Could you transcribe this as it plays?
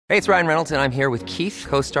Hey, it's Ryan Reynolds, and I'm here with Keith,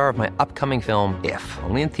 co-star of my upcoming film, If,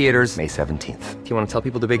 only in theaters May 17th. Do you want to tell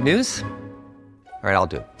people the big news? All right, I'll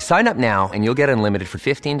do it. Sign up now and you'll get unlimited for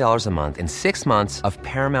 $15 a month and 6 months of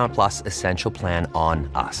Paramount Plus Essential Plan on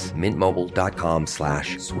us.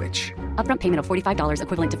 MintMobile.com/switch. Upfront payment of $45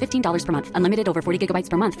 equivalent to $15 per month. Unlimited over 40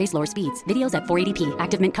 gigabytes per month. Face lower speeds. Videos at 480p.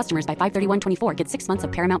 Active Mint customers by 531.24 get 6 months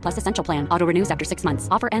of Paramount Plus Essential Plan. Auto renews after 6 months.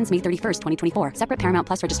 Offer ends May 31st, 2024. Separate Paramount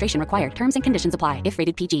Plus registration required. Terms and conditions apply if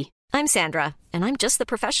rated PG. I'm Sandra, and I'm just the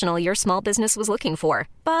professional your small business was looking for.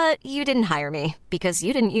 But you didn't hire me because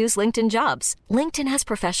you didn't use LinkedIn Jobs. LinkedIn has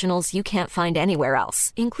professionals you can't find anywhere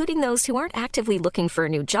else, including those who aren't actively looking for a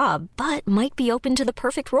new job, but might be open to the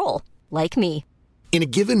perfect role, like me. In a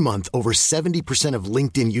given month, over 70% of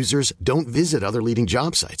LinkedIn users don't visit other leading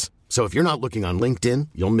job sites. So if you're not looking on LinkedIn,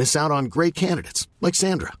 you'll miss out on great candidates like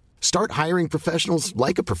Sandra. Start hiring professionals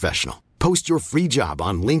like a professional. Post your free job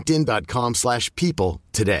on linkedin.com/people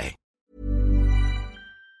today.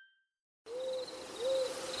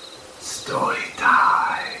 Story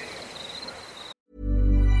time.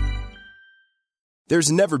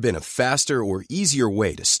 There's never been a faster or easier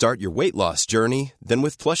way to start your weight loss journey than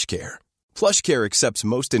with PlushCare. PlushCare accepts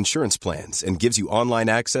most insurance plans and gives you online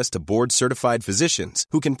access to board-certified physicians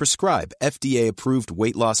who can prescribe FDA-approved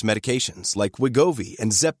weight loss medications like Wegovy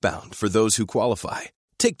and Zepbound for those who qualify.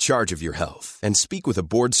 Take charge of your health and speak with a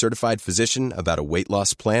board-certified physician about a weight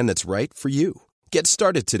loss plan that's right for you. Get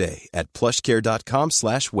started today at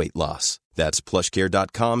plushcare.com/weight loss. That's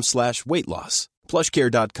plushcare.com/weight loss.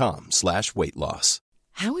 plushcare.com/weight loss.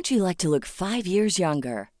 How would you like to look 5 years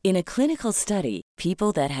younger? In a clinical study,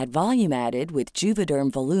 people that had volume added with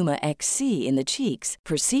Juvederm Voluma XC in the cheeks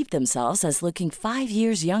perceived themselves as looking 5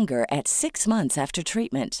 years younger at 6 months after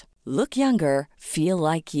treatment. Look younger, feel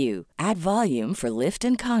like you. Add volume for lift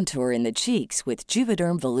and contour in the cheeks with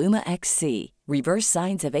Juvederm Voluma XC. Reverse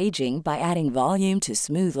signs of aging by adding volume to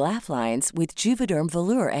smooth laugh lines with Juvederm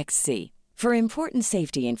Volure XC. For important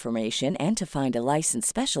safety information and to find a licensed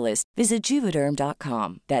specialist, visit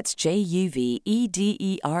Juvederm.com. That's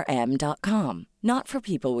JUVEDERM.com. Not for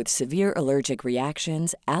people with severe allergic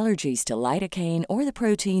reactions, allergies to lidocaine, or the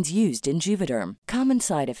proteins used in Juvederm. Common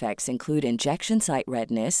side effects include injection site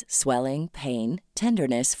redness, swelling, pain,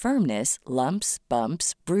 tenderness, firmness, lumps,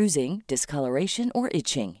 bumps, bruising, discoloration, or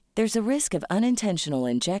itching. There's a risk of unintentional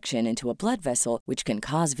injection into a blood vessel, which can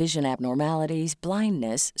cause vision abnormalities,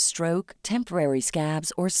 blindness, stroke, temporary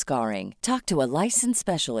scabs, or scarring. Talk to a licensed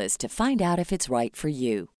specialist to find out if it's right for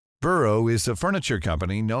you. Burrow is a furniture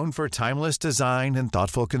company known for timeless design and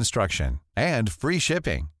thoughtful construction, and free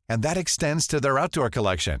shipping, and that extends to their outdoor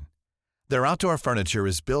collection. Their outdoor furniture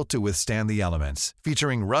is built to withstand the elements,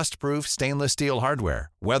 featuring rust-proof stainless steel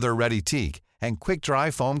hardware, weather-ready teak, and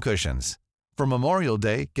quick-dry foam cushions. For Memorial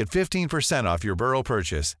Day, get 15% off your Burrow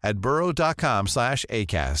purchase at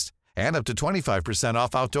burrow.com/acast, and up to 25%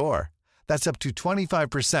 off outdoor. That's up to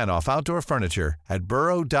 25% off outdoor furniture at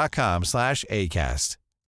burrow.com/acast.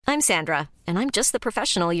 I'm Sandra, and I'm just the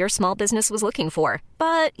professional your small business was looking for.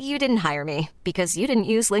 But you didn't hire me because you didn't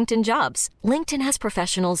use LinkedIn Jobs. LinkedIn has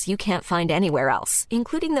professionals you can't find anywhere else,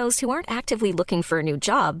 including those who aren't actively looking for a new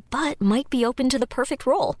job, but might be open to the perfect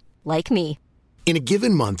role, like me. In a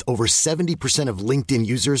given month, over 70% of LinkedIn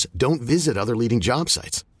users don't visit other leading job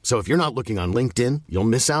sites. So if you're not looking on LinkedIn, you'll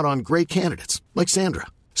miss out on great candidates like Sandra.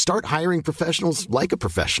 Start hiring professionals like a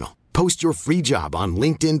professional. Post your free job on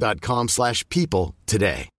linkedin.com/people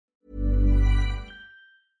today.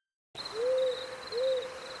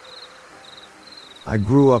 I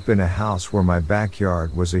grew up in a house where my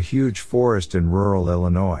backyard was a huge forest in rural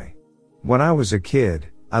Illinois. When I was a kid,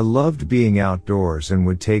 I loved being outdoors and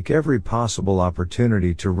would take every possible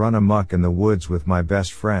opportunity to run amok in the woods with my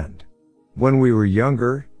best friend. When we were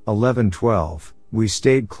younger, 11, 12, we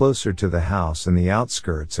stayed closer to the house in the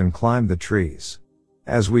outskirts and climbed the trees.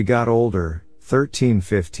 As we got older, 13,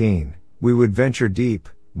 15, we would venture deep,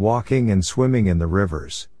 walking and swimming in the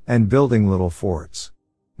rivers, and building little forts.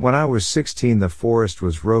 When I was 16, the forest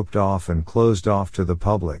was roped off and closed off to the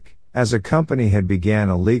public, as a company had began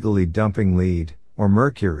illegally dumping lead, or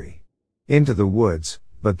mercury, into the woods,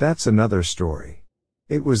 but that's another story.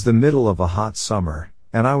 It was the middle of a hot summer,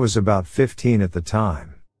 and I was about 15 at the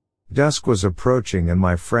time. Dusk was approaching and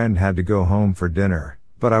my friend had to go home for dinner,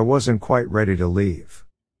 but I wasn't quite ready to leave.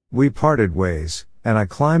 We parted ways, and I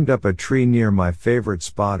climbed up a tree near my favorite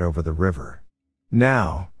spot over the river.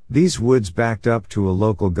 Now, these woods backed up to a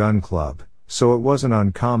local gun club, so it wasn't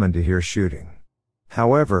uncommon to hear shooting.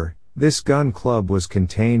 However, this gun club was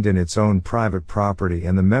contained in its own private property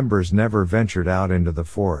and the members never ventured out into the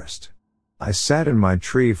forest. I sat in my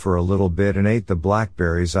tree for a little bit and ate the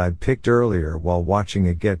blackberries I'd picked earlier while watching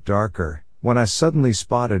it get darker, when I suddenly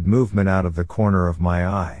spotted movement out of the corner of my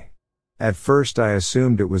eye. At first I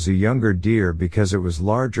assumed it was a younger deer because it was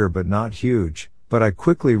larger but not huge, but I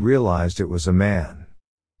quickly realized it was a man.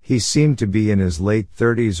 He seemed to be in his late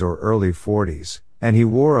 30s or early 40s, and he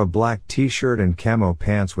wore a black t-shirt and camo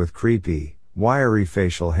pants with creepy, wiry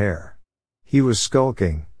facial hair. He was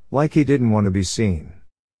skulking, like he didn't want to be seen.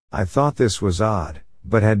 I thought this was odd,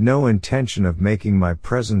 but had no intention of making my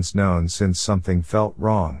presence known since something felt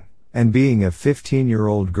wrong, and being a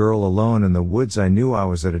 15-year-old girl alone in the woods I knew I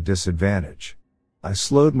was at a disadvantage. I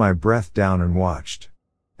slowed my breath down and watched.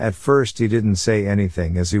 At first he didn't say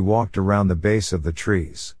anything as he walked around the base of the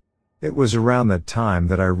trees. It was around that time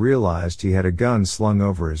that I realized he had a gun slung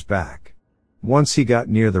over his back. Once he got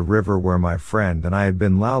near the river where my friend and I had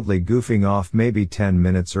been loudly goofing off maybe 10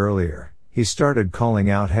 minutes earlier, he started calling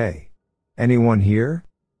out, "Hey! Anyone here?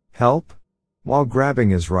 Help?" while grabbing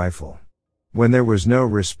his rifle. When there was no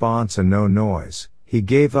response and no noise, he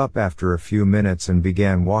gave up after a few minutes and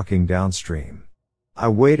began walking downstream. I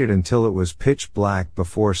waited until it was pitch black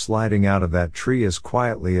before sliding out of that tree as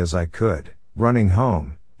quietly as I could, running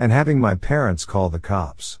home, and having my parents call the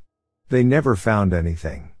cops. They never found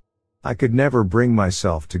anything. I could never bring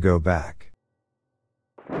myself to go back.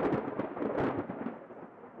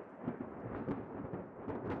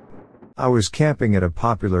 I was camping at a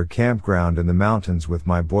popular campground in the mountains with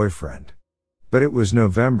my boyfriend. But it was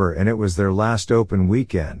November and it was their last open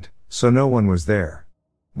weekend, so no one was there.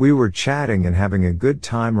 We were chatting and having a good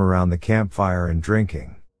time around the campfire and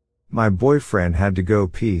drinking. My boyfriend had to go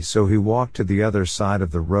pee, so he walked to the other side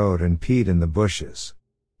of the road and peed in the bushes.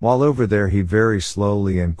 While over there he very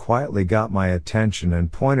slowly and quietly got my attention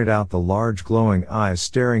and pointed out the large glowing eyes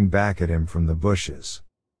staring back at him from the bushes.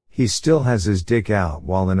 He still has his dick out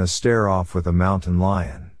while in a stare-off with a mountain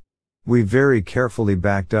lion. We very carefully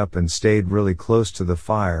backed up and stayed really close to the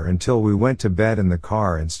fire until we went to bed in the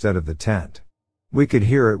car instead of the tent. We could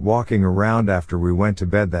hear it walking around after we went to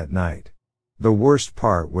bed that night. The worst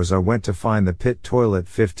part was I went to find the pit toilet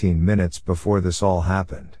 15 minutes before this all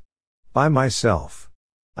happened. By myself.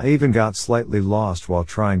 I even got slightly lost while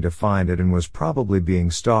trying to find it and was probably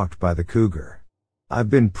being stalked by the cougar. I've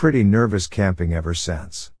been pretty nervous camping ever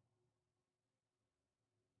since.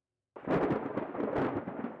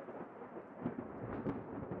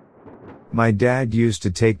 My dad used to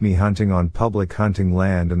take me hunting on public hunting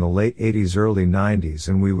land in the late 80s, early 90s,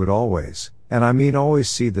 and we would always, and I mean always,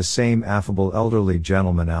 see the same affable elderly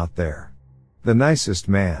gentleman out there. The nicest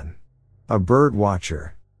man. A bird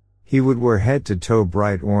watcher. He would wear head-to-toe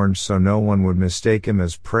bright orange so no one would mistake him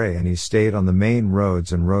as prey, and he stayed on the main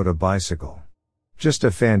roads and rode a bicycle. Just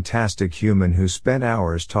a fantastic human who spent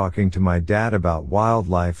hours talking to my dad about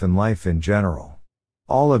wildlife and life in general.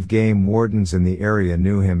 All of game wardens in the area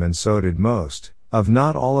knew him, and so did most, of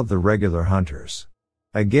not all of the regular hunters.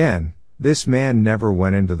 Again, this man never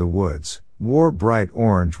went into the woods, wore bright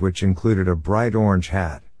orange, which included a bright orange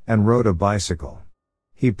hat, and rode a bicycle.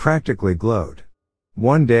 He practically glowed.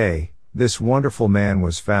 One day, this wonderful man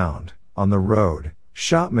was found, on the road,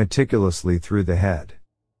 shot meticulously through the head.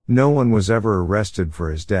 No one was ever arrested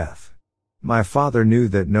for his death. My father knew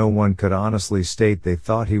that no one could honestly state they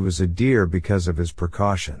thought he was a deer because of his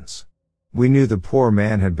precautions. We knew the poor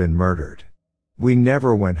man had been murdered. We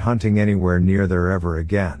never went hunting anywhere near there ever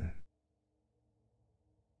again.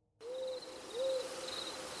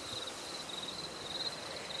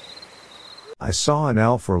 I saw an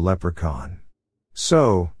elf or leprechaun.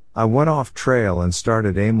 So, I went off trail and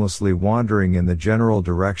started aimlessly wandering in the general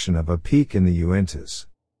direction of a peak in the Uintas.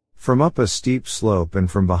 From up a steep slope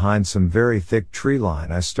and from behind some very thick tree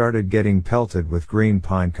line I started getting pelted with green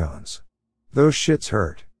pine cones. Those shits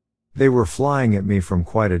hurt. They were flying at me from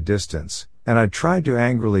quite a distance, and I tried to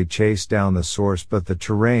angrily chase down the source, but the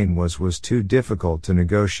terrain was too difficult to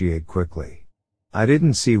negotiate quickly. I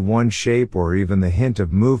didn't see one shape or even the hint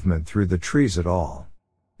of movement through the trees at all.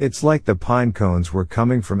 It's like the pine cones were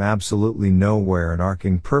coming from absolutely nowhere and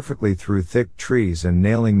arcing perfectly through thick trees and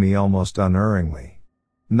nailing me almost unerringly.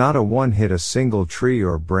 Not a one hit a single tree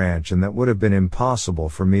or branch, and that would have been impossible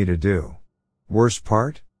for me to do. Worst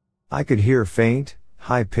part? I could hear faint,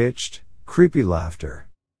 high-pitched, creepy laughter.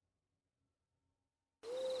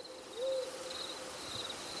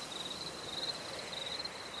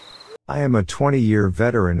 I am a 20-year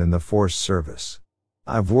veteran in the Forest Service.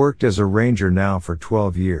 I've worked as a ranger now for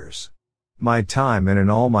 12 years. My time, and in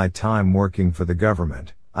all my time working for the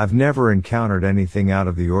government, I've never encountered anything out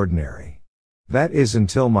of the ordinary. That is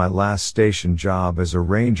until my last station job as a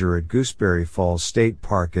ranger at Gooseberry Falls State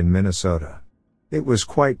Park in Minnesota. It was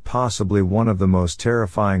quite possibly one of the most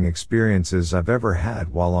terrifying experiences I've ever had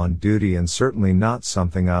while on duty, and certainly not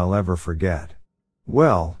something I'll ever forget.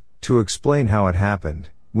 Well, to explain how it happened,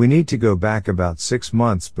 we need to go back about 6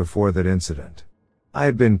 months before that incident. I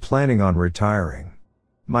had been planning on retiring.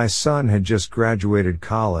 My son had just graduated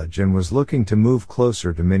college and was looking to move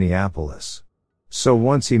closer to Minneapolis. So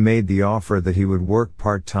once he made the offer that he would work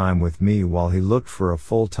part-time with me while he looked for a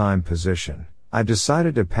full-time position, I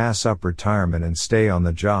decided to pass up retirement and stay on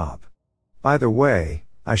the job. By the way,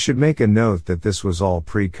 I should make a note that this was all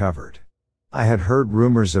pre-covered. I had heard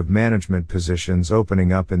rumors of management positions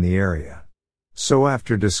opening up in the area. So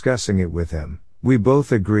after discussing it with him, we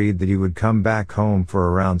both agreed that he would come back home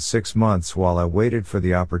for around 6 months while I waited for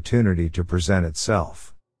the opportunity to present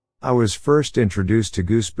itself. I was first introduced to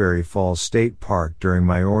Gooseberry Falls State Park during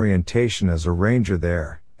my orientation as a ranger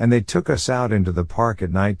there, and they took us out into the park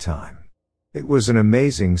at nighttime. It was an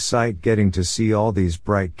amazing sight getting to see all these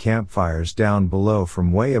bright campfires down below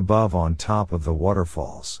from way above on top of the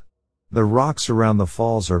waterfalls. The rocks around the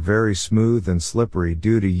falls are very smooth and slippery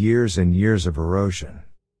due to years and years of erosion.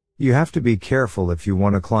 You have to be careful if you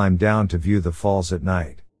want to climb down to view the falls at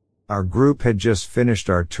night. Our group had just finished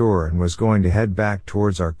our tour and was going to head back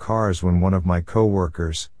towards our cars when one of my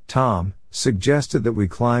coworkers, Tom, suggested that we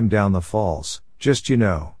climb down the falls, just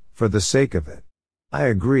for the sake of it. I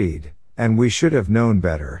agreed, and we should have known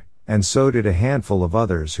better, and so did a handful of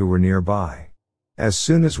others who were nearby. As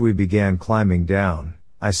soon as we began climbing down,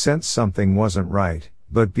 I sensed something wasn't right,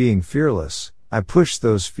 but being fearless, I pushed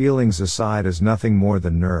those feelings aside as nothing more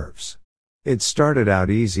than nerves. It started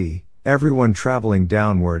out easy, everyone traveling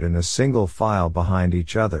downward in a single file behind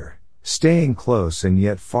each other, staying close and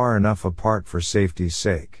yet far enough apart for safety's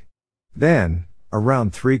sake. Then,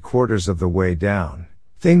 around 3/4 of the way down,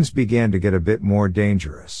 things began to get a bit more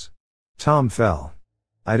dangerous. Tom fell.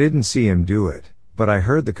 I didn't see him do it, but I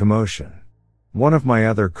heard the commotion. One of my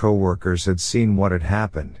other coworkers had seen what had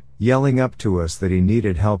happened, yelling up to us that he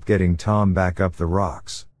needed help getting Tom back up the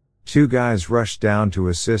rocks. 2 guys rushed down to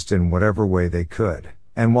assist in whatever way they could,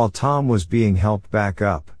 and while Tom was being helped back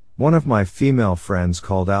up, one of my female friends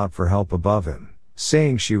called out for help above him,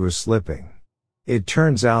 saying she was slipping. It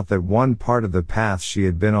turns out that one part of the path she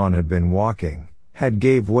had been walking, had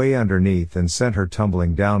gave way underneath and sent her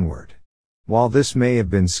tumbling downward. While this may have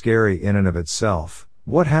been scary in and of itself,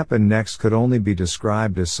 what happened next could only be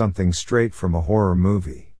described as something straight from a horror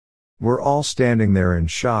movie. We're all standing there in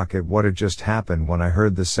shock at what had just happened when I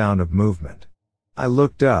heard the sound of movement. I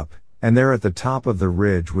looked up, and there at the top of the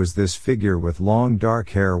ridge was this figure with long dark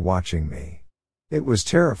hair watching me. It was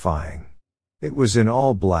terrifying. It was in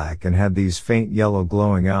all black and had these faint yellow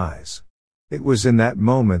glowing eyes. It was in that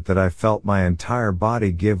moment that I felt my entire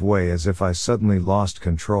body give way as if I suddenly lost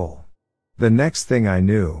control. The next thing I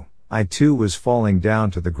knew, I too was falling down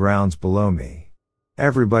to the grounds below me.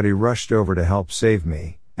 Everybody rushed over to help save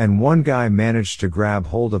me, and one guy managed to grab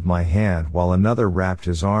hold of my hand while another wrapped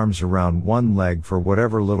his arms around one leg for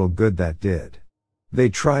whatever little good that did. They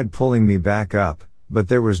tried pulling me back up, but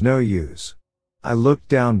there was no use. I looked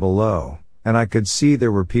down below, and I could see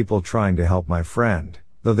there were people trying to help my friend,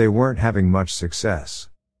 though they weren't having much success.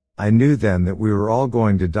 I knew then that we were all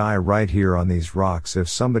going to die right here on these rocks if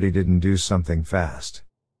somebody didn't do something fast.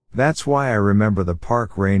 That's why I remember the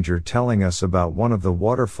park ranger telling us about one of the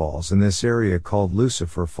waterfalls in this area called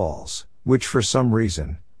Lucifer Falls, which for some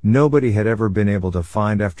reason, nobody had ever been able to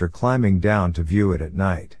find after climbing down to view it at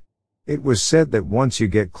night. It was said that once you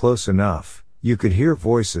get close enough, you could hear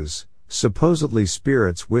voices, supposedly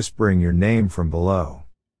spirits whispering your name from below.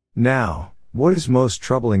 Now, what is most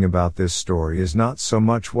troubling about this story is not so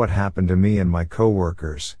much what happened to me and my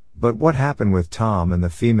coworkers, but what happened with Tom and the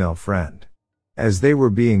female friend. As they were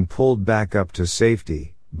being pulled back up to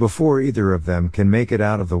safety, before either of them can make it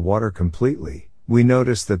out of the water completely, we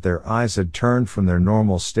noticed that their eyes had turned from their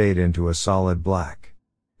normal state into a solid black.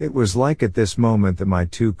 It was like at this moment that my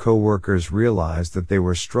 2 coworkers realized that they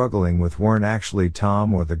were struggling with weren't actually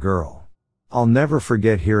Tom or the girl. I'll never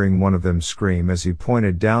forget hearing one of them scream as he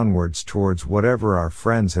pointed downwards towards whatever our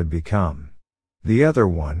friends had become. The other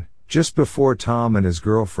one, just before Tom and his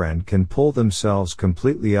girlfriend can pull themselves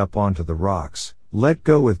completely up onto the rocks, let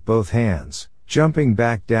go with both hands, jumping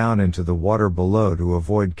back down into the water below to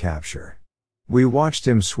avoid capture. We watched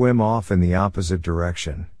him swim off in the opposite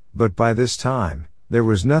direction, but by this time, there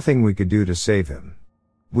was nothing we could do to save him.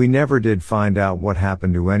 We never did find out what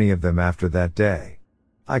happened to any of them after that day.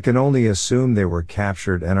 I can only assume they were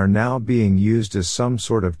captured and are now being used as some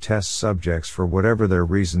sort of test subjects for whatever their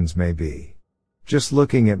reasons may be. Just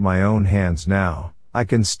looking at my own hands now, I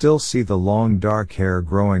can still see the long dark hair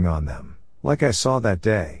growing on them, like I saw that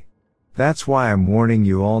day. That's why I'm warning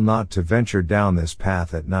you all not to venture down this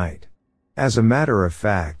path at night. As a matter of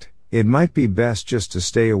fact, it might be best just to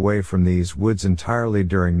stay away from these woods entirely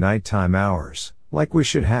during nighttime hours, like we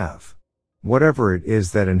should have. Whatever it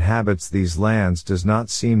is that inhabits these lands does not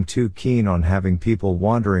seem too keen on having people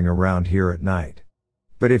wandering around here at night.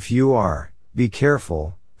 But if you are, be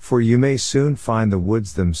careful, for you may soon find the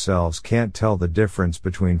woods themselves can't tell the difference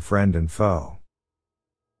between friend and foe.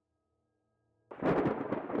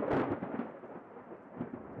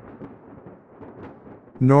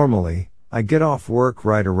 Normally, I get off work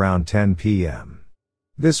right around 10 p.m.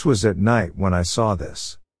 This was at night when I saw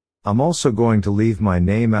this. I'm also going to leave my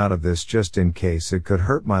name out of this just in case it could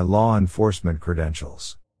hurt my law enforcement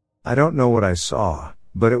credentials. I don't know what I saw,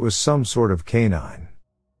 but it was some sort of canine.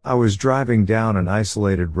 I was driving down an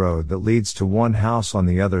isolated road that leads to one house on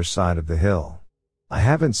the other side of the hill. I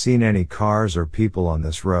haven't seen any cars or people on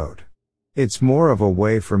this road. It's more of a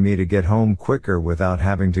way for me to get home quicker without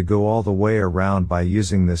having to go all the way around by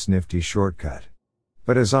using this nifty shortcut.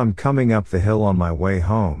 But as I'm coming up the hill on my way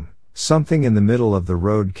home, something in the middle of the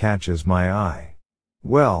road catches my eye.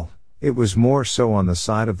 Well, it was more so on the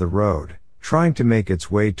side of the road, trying to make its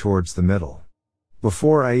way towards the middle.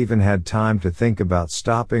 Before I even had time to think about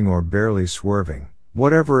stopping or barely swerving,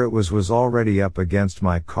 whatever it was already up against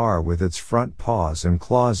my car with its front paws and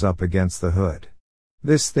claws up against the hood.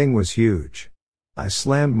 This thing was huge. I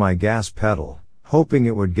slammed my gas pedal, hoping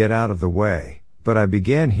it would get out of the way, but I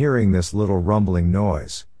began hearing this little rumbling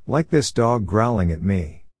noise, like this dog growling at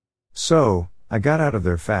me. So, I got out of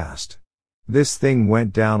there fast. This thing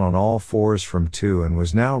went down on all fours from 2 and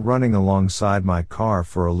was now running alongside my car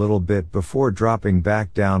for a little bit before dropping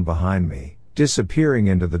back down behind me, disappearing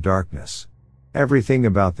into the darkness. Everything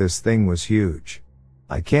about this thing was huge.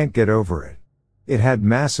 I can't get over it. It had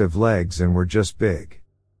massive legs and were just big.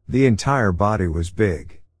 The entire body was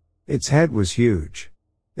big. Its head was huge.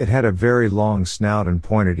 It had a very long snout and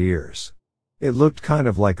pointed ears. It looked kind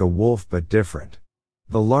of like a wolf but different.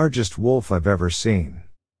 The largest wolf I've ever seen.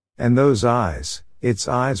 And those eyes, its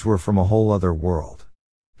eyes were from a whole other world.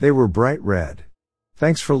 They were bright red.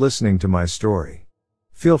 Thanks for listening to my story.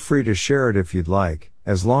 Feel free to share it if you'd like,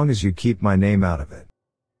 as long as you keep my name out of it.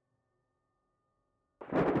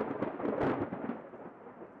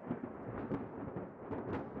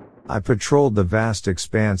 I patrolled the vast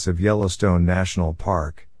expanse of Yellowstone National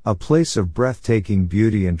Park, a place of breathtaking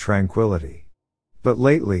beauty and tranquility. But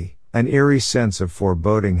lately, an eerie sense of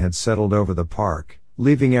foreboding had settled over the park,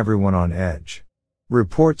 leaving everyone on edge.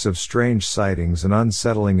 Reports of strange sightings and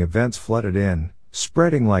unsettling events flooded in,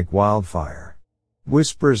 spreading like wildfire.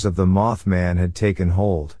 Whispers of the Mothman had taken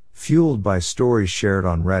hold, fueled by stories shared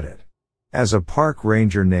on Reddit. As a park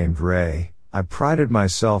ranger named Ray, I prided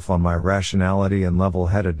myself on my rationality and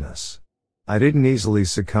level-headedness. I didn't easily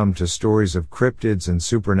succumb to stories of cryptids and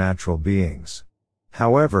supernatural beings.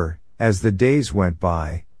 However, as the days went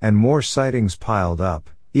by, and more sightings piled up,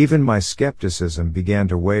 even my skepticism began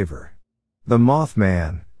to waver. The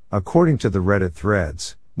Mothman, according to the Reddit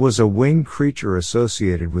threads, was a winged creature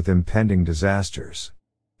associated with impending disasters.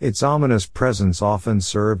 Its ominous presence often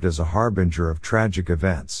served as a harbinger of tragic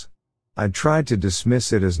events. I tried to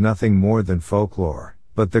dismiss it as nothing more than folklore,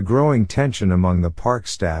 but the growing tension among the park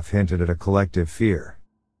staff hinted at a collective fear.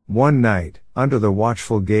 One night, under the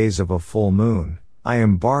watchful gaze of a full moon, I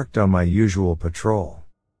embarked on my usual patrol.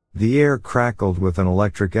 The air crackled with an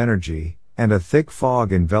electric energy, and a thick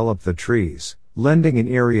fog enveloped the trees, lending an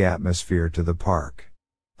eerie atmosphere to the park.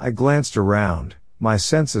 I glanced around, my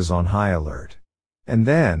senses on high alert. And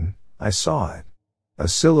then, I saw it. A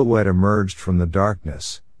silhouette emerged from the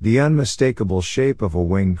darkness, the unmistakable shape of a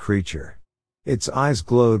winged creature. Its eyes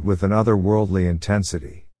glowed with an otherworldly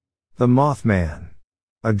intensity. The Mothman.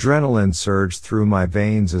 Adrenaline surged through my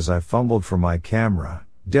veins as I fumbled for my camera,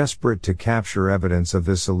 desperate to capture evidence of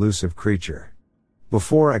this elusive creature.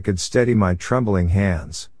 Before I could steady my trembling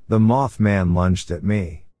hands, the Mothman lunged at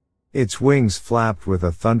me. Its wings flapped with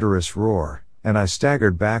a thunderous roar, and I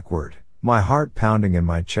staggered backward, my heart pounding in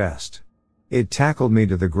my chest. It tackled me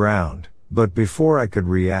to the ground, but before I could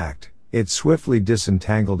react, it swiftly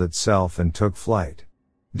disentangled itself and took flight.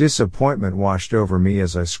 Disappointment washed over me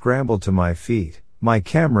as I scrambled to my feet, my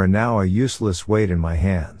camera now a useless weight in my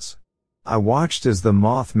hands. I watched as the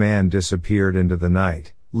Mothman disappeared into the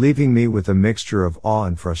night, leaving me with a mixture of awe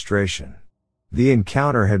and frustration. The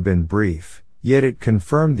encounter had been brief, yet it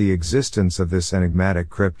confirmed the existence of this enigmatic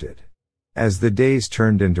cryptid. As the days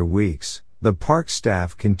turned into weeks, the park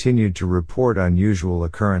staff continued to report unusual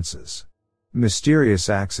occurrences. Mysterious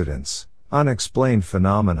accidents, unexplained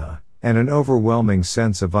phenomena, and an overwhelming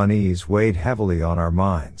sense of unease weighed heavily on our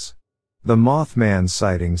minds. The Mothman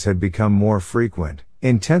sightings had become more frequent,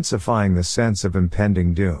 intensifying the sense of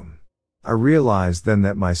impending doom. I realized then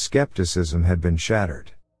that my skepticism had been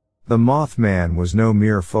shattered. The Mothman was no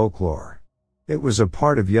mere folklore. It was a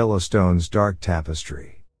part of Yellowstone's dark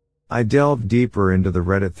tapestry. I delved deeper into the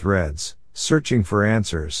Reddit threads, searching for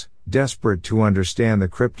answers, desperate to understand the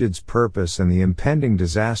cryptid's purpose and the impending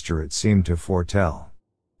disaster it seemed to foretell.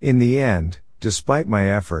 In the end, despite my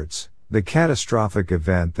efforts, the catastrophic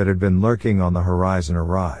event that had been lurking on the horizon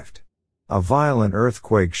arrived. A violent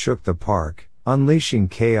earthquake shook the park, unleashing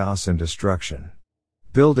chaos and destruction.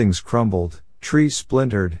 Buildings crumbled, trees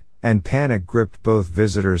splintered, and panic gripped both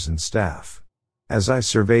visitors and staff. As I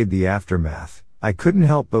surveyed the aftermath, I couldn't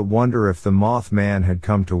help but wonder if the Mothman had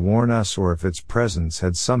come to warn us or if its presence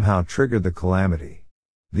had somehow triggered the calamity.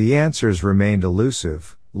 The answers remained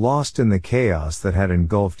elusive, lost in the chaos that had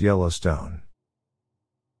engulfed Yellowstone.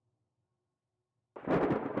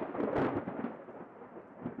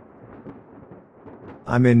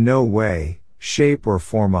 I'm in no way, shape or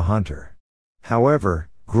form a hunter. However,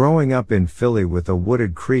 growing up in Philly with a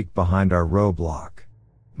wooded creek behind our roadblock,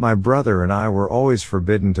 my brother and I were always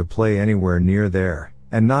forbidden to play anywhere near there,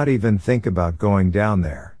 and not even think about going down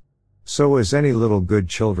there. So as any little good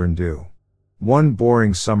children do. One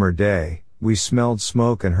boring summer day, we smelled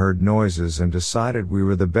smoke and heard noises and decided we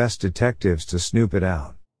were the best detectives to snoop it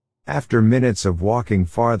out. After minutes of walking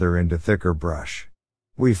farther into thicker brush,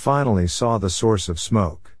 we finally saw the source of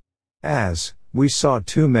smoke. We saw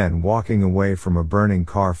two men walking away from a burning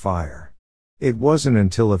car fire. It wasn't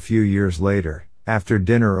until a few years later, after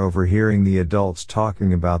dinner overhearing the adults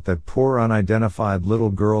talking about that poor unidentified little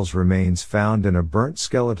girl's remains found in a burnt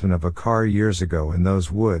skeleton of a car years ago in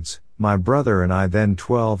those woods, my brother and I, then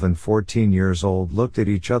 12 and 14 years old, looked at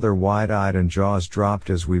each other wide-eyed and jaws dropped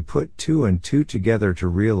as we put two and two together to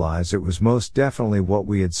realize it was most definitely what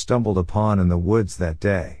we had stumbled upon in the woods that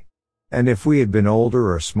day. And if we had been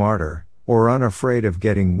older or smarter, or unafraid of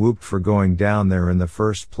getting whooped for going down there in the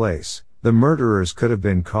first place, the murderers could have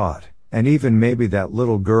been caught, and even maybe that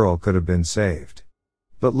little girl could have been saved.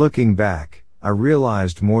 But looking back, I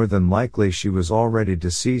realized more than likely she was already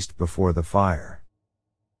deceased before the fire.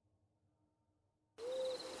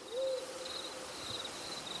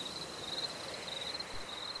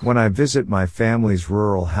 When I visit my family's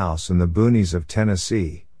rural house in the boonies of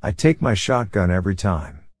Tennessee, I take my shotgun every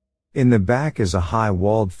time. In the back is a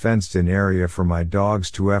high-walled fenced-in area for my dogs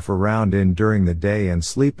to F around in during the day and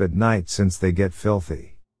sleep at night since they get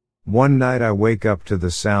filthy. One night I wake up to the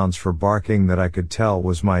sounds for barking that I could tell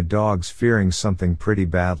was my dogs fearing something pretty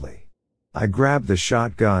badly. I grabbed the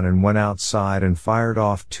shotgun and went outside and fired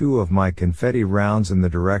off two of my confetti rounds in the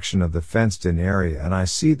direction of the fenced-in area, and I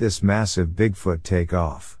see this massive Bigfoot take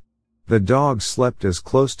off. The dogs slept as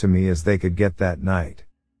close to me as they could get that night.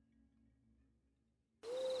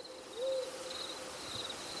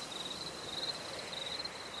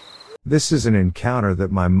 This is an encounter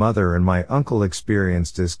that my mother and my uncle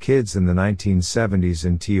experienced as kids in the 1970s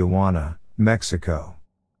in Tijuana, Mexico.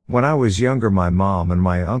 When I was younger, my mom and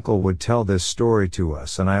my uncle would tell this story to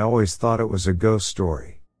us, and I always thought it was a ghost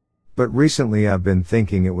story. But recently I've been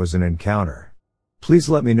thinking it was an encounter. Please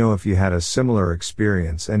let me know if you had a similar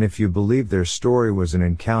experience and if you believe their story was an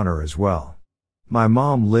encounter as well. My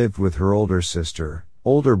mom lived with her older sister,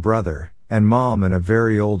 older brother, and mom in a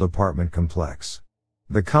very old apartment complex.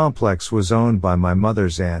 The complex was owned by my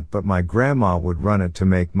mother's aunt, but my grandma would run it to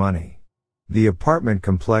make money. The apartment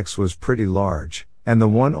complex was pretty large, and the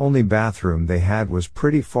one only bathroom they had was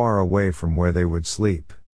pretty far away from where they would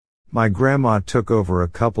sleep. My grandma took over a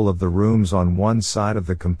couple of the rooms on one side of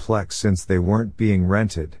the complex since they weren't being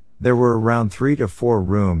rented. There were around 3 to 4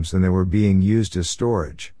 rooms and they were being used as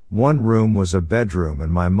storage. One room was a bedroom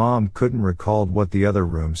and my mom couldn't recall what the other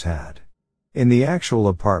rooms had. In the actual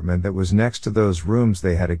apartment that was next to those rooms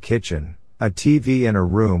they had a kitchen, a TV and a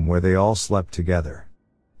room where they all slept together.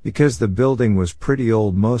 Because the building was pretty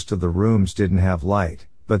old, most of the rooms didn't have light,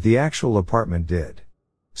 but the actual apartment did.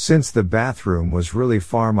 Since the bathroom was really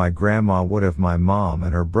far, my grandma would have my mom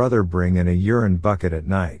and her brother bring in a urine bucket at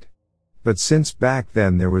night. But since back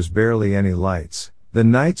then there was barely any lights, the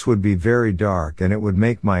nights would be very dark and it would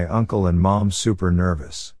make my uncle and mom super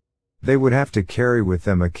nervous. They would have to carry with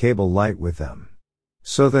them a cable light with them.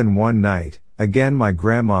 So then one night, again my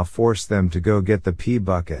grandma forced them to go get the pee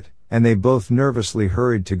bucket, and they both nervously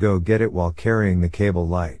hurried to go get it while carrying the cable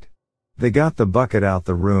light. They got the bucket out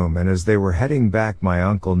the room, and as they were heading back my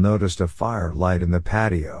uncle noticed a fire light in the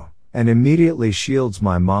patio, and immediately shields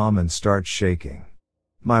my mom and starts shaking.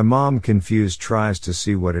 My mom, confused, tries to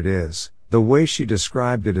see what it is. The way she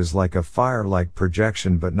described it is like a fire-like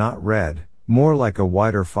projection, but not red, more like a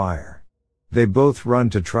whiter fire. They both run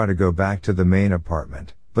to try to go back to the main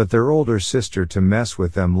apartment, but their older sister, to mess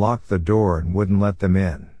with them, locked the door and wouldn't let them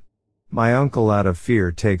in. My uncle, out of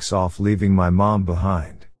fear, takes off, leaving my mom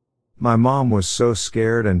behind. My mom was so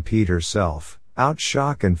scared and peed herself. Out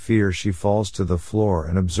shock and fear, she falls to the floor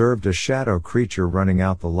and observed a shadow creature running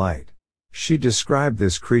out the light. She described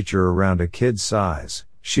this creature around a kid's size.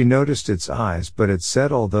 She noticed its eyes, but it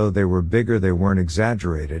said although they were bigger, they weren't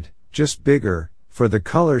exaggerated, just bigger. For the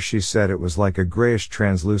color, she said it was like a grayish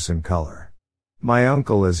translucent color. My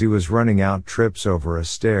uncle, as he was running out, trips over a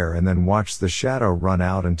stair and then watched the shadow run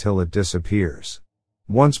out until it disappears.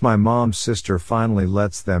 Once my mom's sister finally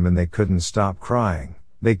lets them in, they couldn't stop crying.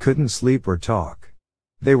 They couldn't sleep or talk.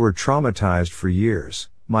 They were traumatized for years.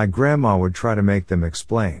 My grandma would try to make them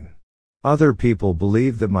explain. Other people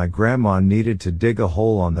believed that my grandma needed to dig a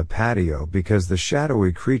hole on the patio because the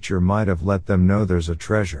shadowy creature might have let them know there's a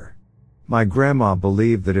treasure. My grandma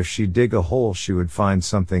believed that if she dig a hole, she would find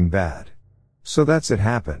something bad. So that's it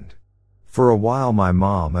happened. For a while my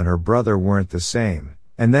mom and her brother weren't the same,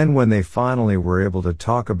 and then when they finally were able to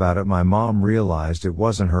talk about it, my mom realized it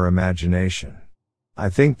wasn't her imagination. I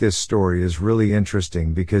think this story is really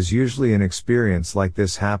interesting because usually an experience like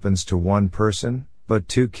this happens to one person, but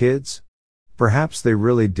two kids? Perhaps they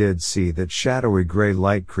really did see that shadowy gray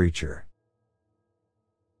light creature.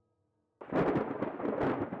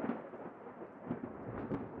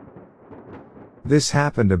 This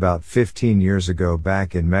happened about 15 years ago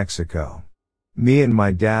back in Mexico. Me and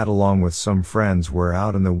my dad, along with some friends, were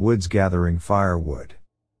out in the woods gathering firewood.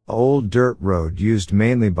 A old dirt road used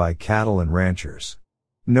mainly by cattle and ranchers.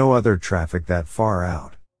 No other traffic that far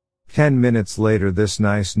out. 10 minutes later, this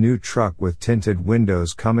nice new truck with tinted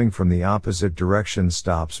windows coming from the opposite direction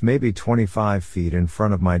stops maybe 25 feet in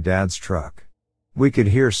front of my dad's truck. We could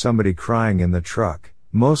hear somebody crying in the truck,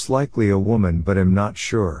 most likely a woman, but I'm not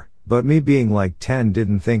sure. But me, being like 10,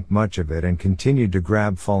 didn't think much of it and continued to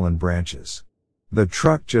grab fallen branches. The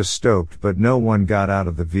truck just stopped, but no one got out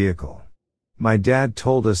of the vehicle. My dad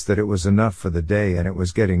told us that it was enough for the day and it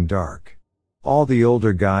was getting dark. All the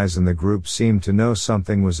older guys in the group seemed to know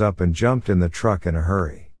something was up and jumped in the truck in a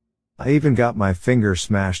hurry. I even got my finger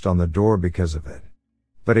smashed on the door because of it.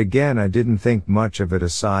 But again, I didn't think much of it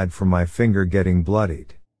aside from my finger getting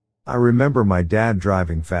bloodied. I remember my dad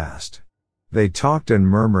driving fast. They talked and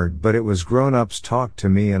murmured, but it was grown-ups talk to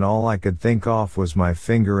me, and all I could think of was my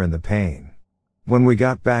finger and the pain. When we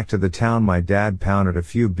got back to the town, my dad pounded a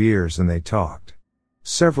few beers and they talked.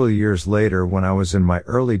 Several years later, when I was in my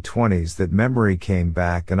early 20s, that memory came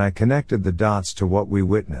back and I connected the dots to what we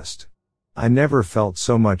witnessed. I never felt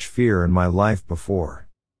so much fear in my life before.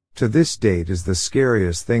 To this date is the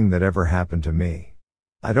scariest thing that ever happened to me.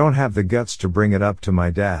 I don't have the guts to bring it up to my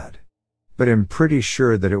dad. But I'm pretty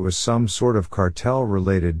sure that it was some sort of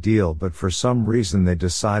cartel-related deal, but for some reason they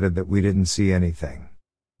decided that we didn't see anything.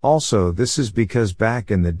 Also, this is because back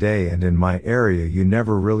in the day and in my area you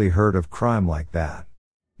never really heard of crime like that.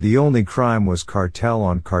 The only crime was cartel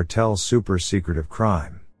on cartel, super secretive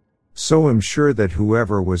crime. So I'm sure that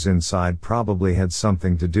whoever was inside probably had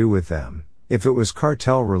something to do with them, if it was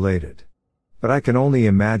cartel-related. But I can only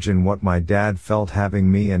imagine what my dad felt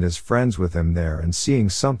having me and his friends with him there and seeing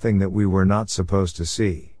something that we were not supposed to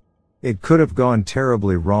see. It could have gone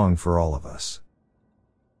terribly wrong for all of us.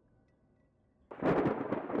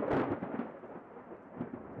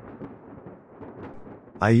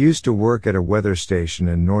 I used to work at a weather station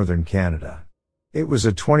in northern Canada. It was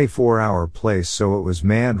a 24-hour place, so it was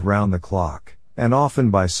manned round the clock, and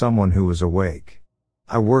often by someone who was awake.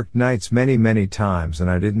 I worked nights many times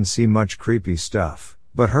and I didn't see much creepy stuff,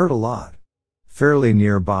 but heard a lot. Fairly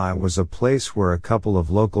nearby was a place where a couple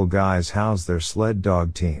of local guys housed their sled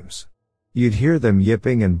dog teams. You'd hear them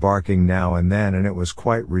yipping and barking now and then, and it was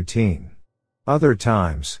quite routine. Other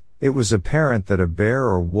times, it was apparent that a bear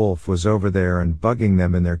or wolf was over there and bugging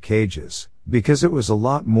them in their cages, because it was a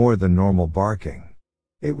lot more than normal barking.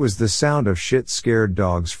 It was the sound of shit-scared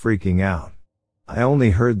dogs freaking out. I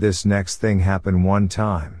only heard this next thing happen one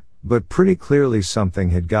time, but pretty clearly something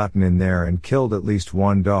had gotten in there and killed at least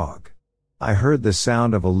one dog. I heard the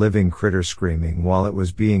sound of a living critter screaming while it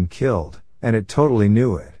was being killed, and it totally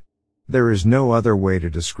knew it. There is no other way to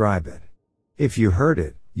describe it. If you heard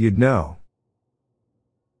it, you'd know.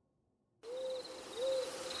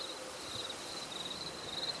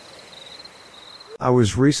 I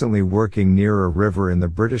was recently working near a river in the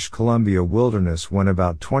British Columbia wilderness when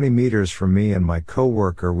about 20 meters from me and my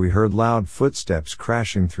coworker we heard loud footsteps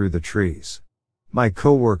crashing through the trees. My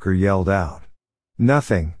coworker yelled out.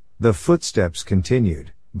 Nothing. The footsteps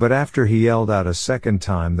continued, but after he yelled out a second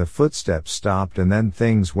time the footsteps stopped and then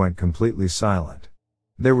things went completely silent.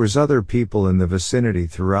 There was other people in the vicinity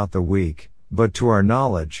throughout the week, but to our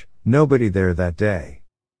knowledge, nobody there that day.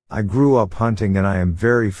 I grew up hunting and I am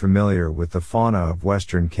very familiar with the fauna of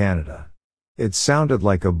Western Canada. It sounded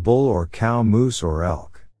like a bull or cow, moose or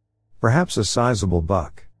elk. Perhaps a sizable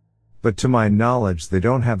buck. But to my knowledge they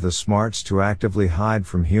don't have the smarts to actively hide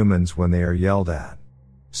from humans when they are yelled at.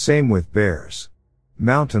 Same with bears.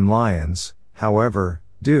 Mountain lions, however,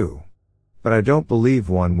 do. But I don't believe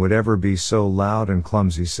one would ever be so loud and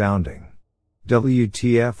clumsy sounding.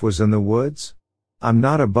 WTF was in the woods? I'm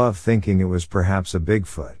not above thinking it was perhaps a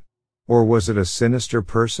Bigfoot. Or was it a sinister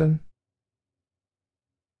person?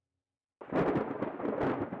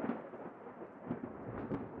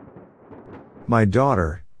 My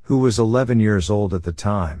daughter, who was 11 years old at the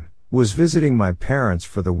time, was visiting my parents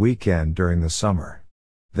for the weekend during the summer.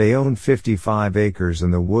 They own 55 acres in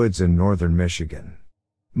the woods in northern Michigan.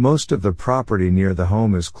 Most of the property near the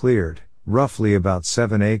home is cleared, roughly about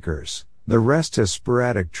 7 acres. The rest has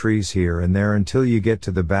sporadic trees here and there until you get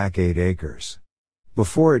to the back 8 acres.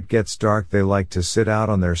 Before it gets dark they like to sit out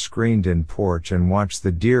on their screened-in porch and watch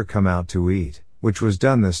the deer come out to eat, which was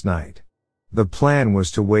done this night. The plan was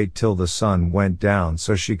to wait till the sun went down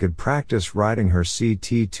so she could practice riding her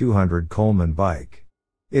CT200 Coleman bike.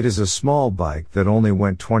 It is a small bike that only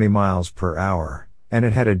went 20 miles per hour, and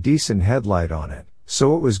it had a decent headlight on it,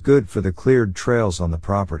 so it was good for the cleared trails on the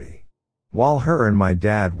property. While her and my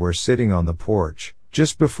dad were sitting on the porch,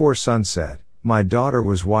 just before sunset, my daughter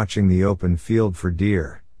was watching the open field for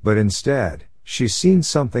deer, but instead, she seen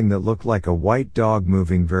something that looked like a white dog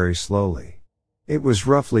moving very slowly. It was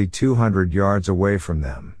roughly 200 yards away from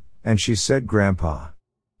them, and she said, "Grandpa,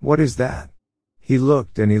 what is that?" He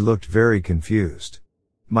looked very confused.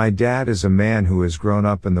 My dad is a man who has grown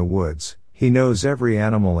up in the woods. He knows every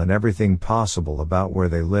animal and everything possible about where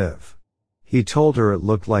they live. He told her it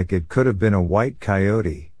looked like it could have been a white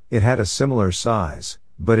coyote. It had a similar size,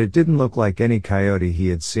 but it didn't look like any coyote he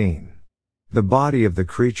had seen. The body of the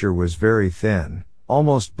creature was very thin,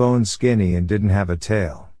 almost bone skinny, and didn't have a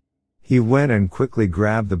tail. He went and quickly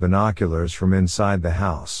grabbed the binoculars from inside the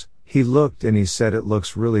house. He looked and he said, "It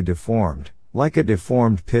looks really deformed, like a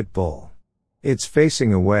deformed pit bull. It's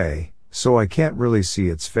facing away, so I can't really see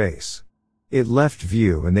its face." It left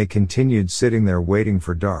view and they continued sitting there waiting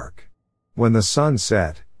for dark. When the sun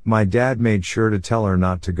set, my dad made sure to tell her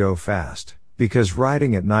not to go fast, because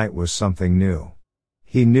riding at night was something new.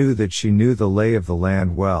 He knew that she knew the lay of the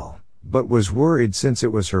land well, but was worried since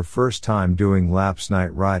it was her first time doing laps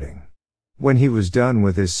night riding. When he was done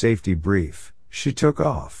with his safety brief, she took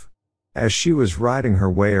off. As she was riding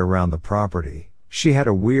her way around the property, she had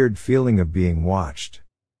a weird feeling of being watched.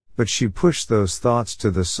 But she pushed those thoughts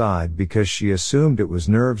to the side because she assumed it was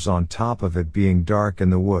nerves on top of it being dark in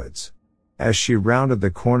the woods. As she rounded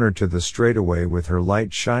the corner to the straightaway with her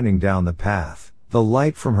light shining down the path, the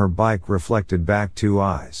light from her bike reflected back 2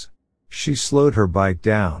 eyes. She slowed her bike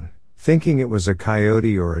down, thinking it was a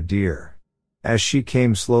coyote or a deer. As she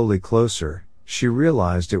came slowly closer, she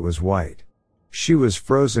realized it was white. She was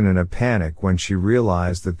frozen in a panic when she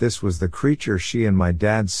realized that this was the creature she and my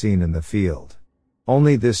dad seen in the field.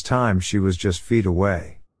 Only this time she was just feet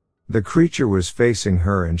away. The creature was facing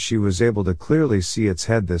her and she was able to clearly see its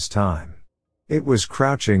head this time. It was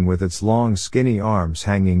crouching with its long skinny arms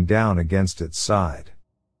hanging down against its side.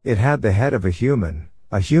 It had the head of a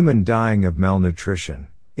human dying of malnutrition.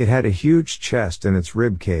 It had a huge chest and its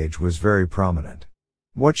rib cage was very prominent.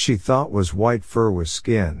 What she thought was white fur was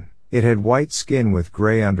skin. It had white skin with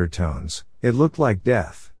gray undertones. It looked like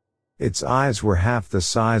death. Its eyes were half the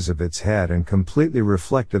size of its head and completely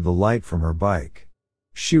reflected the light from her bike.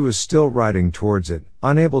 She was still riding towards it,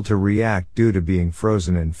 unable to react due to being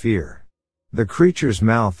frozen in fear. The creature's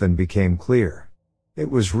mouth then became clear. It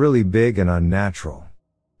was really big and unnatural.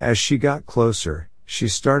 As she got closer, she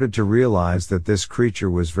started to realize that this creature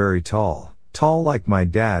was very tall like my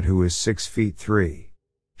dad, who is 6'3".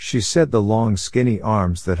 She said the long skinny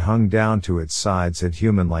arms that hung down to its sides had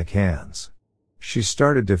human-like hands. She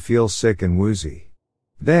started to feel sick and woozy.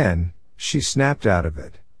 Then, she snapped out of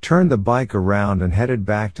it, turned the bike around and headed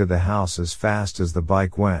back to the house as fast as the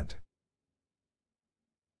bike went.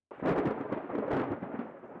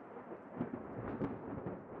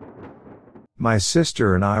 My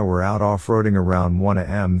sister and I were out off-roading around 1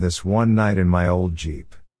 a.m. this one night in my old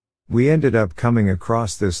Jeep. We ended up coming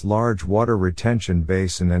across this large water retention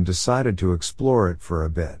basin and decided to explore it for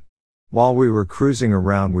a bit. While we were cruising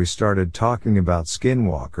around we started talking about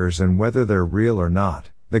skinwalkers and whether they're real or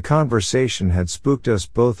not. The conversation had spooked us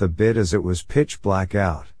both a bit as it was pitch black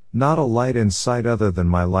out, not a light in sight other than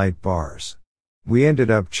my light bars. We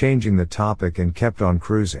ended up changing the topic and kept on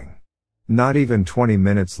cruising. Not even 20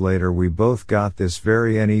 minutes later we both got this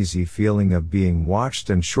very uneasy feeling of being watched,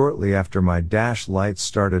 and shortly after my dash lights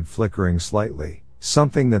started flickering slightly,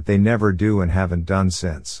 something that they never do and haven't done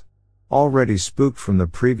since. Already spooked from the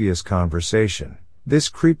previous conversation, this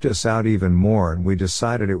creeped us out even more, and we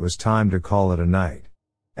decided it was time to call it a night.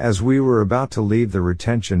 As we were about to leave the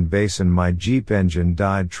retention basin, my Jeep engine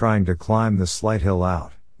died trying to climb the slight hill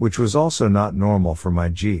out, which was also not normal for my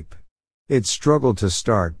Jeep. It struggled to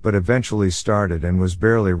start but eventually started and was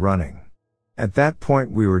barely running. At that point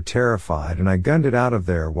we were terrified, and I gunned it out of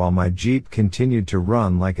there while my Jeep continued to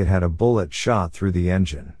run like it had a bullet shot through the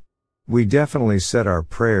engine. We definitely said our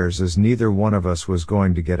prayers, as neither one of us was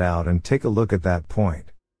going to get out and take a look at that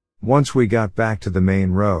point. Once we got back to the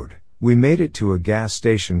main road, we made it to a gas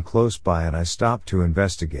station close by and I stopped to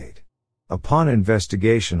investigate. Upon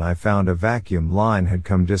investigation I found a vacuum line had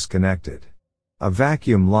come disconnected. A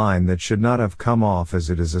vacuum line that should not have come off, as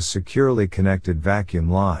it is a securely connected vacuum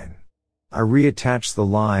line. I reattached the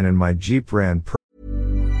line and my Jeep ran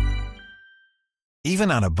Even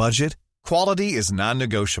on a budget, quality is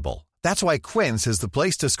non-negotiable. That's why Quince is the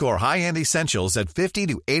place to score high-end essentials at 50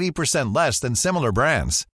 to 80% less than similar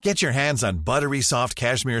brands. Get your hands on buttery soft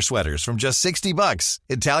cashmere sweaters from just $60,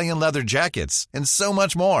 Italian leather jackets, and so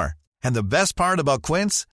much more. And the best part about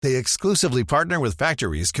Quince, they exclusively partner with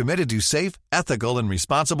factories committed to safe, ethical, and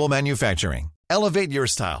responsible manufacturing. Elevate your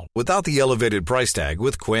style without the elevated price tag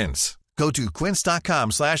with Quince. Go to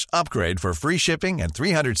quince.com/upgrade for free shipping and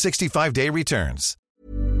 365-day returns.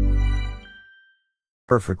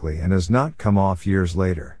 Perfectly and has not come off years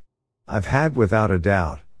later. I've had, without a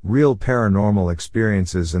doubt, real paranormal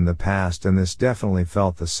experiences in the past, and this definitely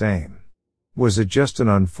felt the same. Was it just an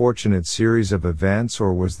unfortunate series of events,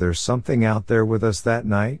 or was there something out there with us that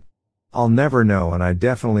night? I'll never know, and I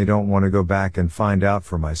definitely don't want to go back and find out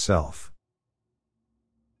for myself.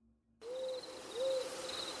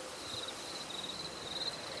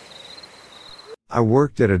 I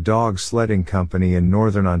worked at a dog sledding company in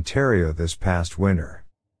northern Ontario this past winter.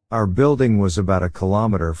 Our building was about 1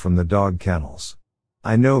 kilometer from the dog kennels.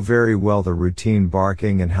 I know very well the routine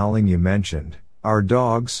barking and howling you mentioned. Our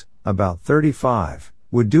dogs, about 35,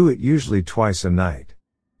 would do it usually twice a night.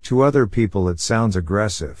 To other people it sounds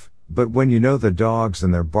aggressive, but when you know the dogs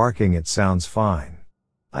and their barking it sounds fine.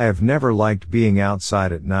 I have never liked being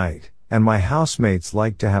outside at night, and my housemates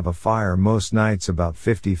like to have a fire most nights about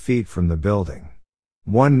 50 feet from the building.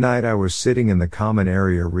 One night I was sitting in the common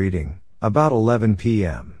area reading, about 11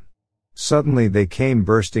 p.m. Suddenly they came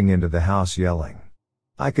bursting into the house yelling.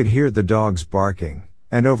 I could hear the dogs barking,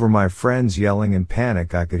 and over my friends yelling in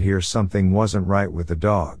panic I could hear something wasn't right with the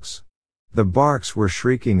dogs. The barks were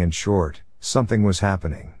shrieking and short, something was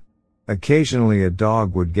happening. Occasionally a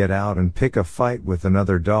dog would get out and pick a fight with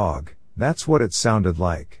another dog, that's what it sounded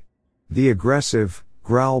like. The aggressive,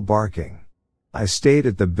 growl barking. I stayed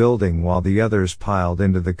at the building while the others piled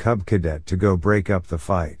into the Cub Cadet to go break up the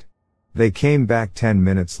fight. They came back 10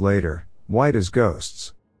 minutes later, white as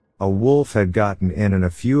ghosts. A wolf had gotten in and a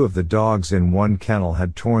few of the dogs in one kennel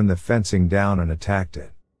had torn the fencing down and attacked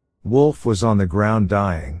it. Wolf was on the ground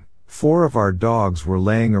dying, 4 of our dogs were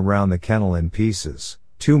laying around the kennel in pieces,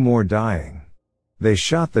 2 more dying. They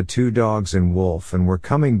shot the 2 dogs and Wolf and were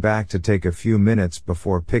coming back to take a few minutes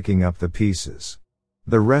before picking up the pieces.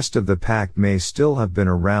 The rest of the pack may still have been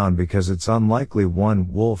around because it's unlikely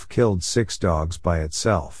one wolf killed 6 dogs by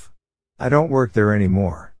itself. I don't work there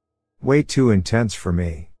anymore. Way too intense for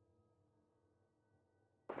me.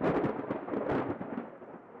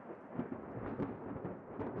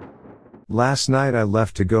 Last night I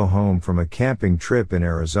left to go home from a camping trip in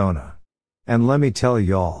Arizona. And let me tell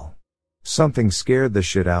y'all, something scared the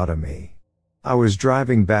shit out of me. I was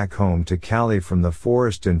driving back home to Cali from the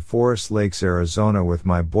forest in Forest Lakes, Arizona with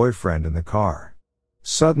my boyfriend in the car.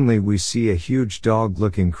 Suddenly we see a huge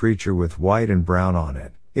dog-looking creature with white and brown on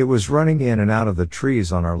it. It was running in and out of the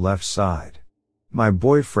trees on our left side. My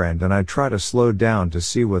boyfriend and I try to slow down to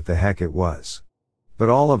see what the heck it was. But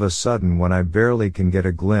all of a sudden, when I barely can get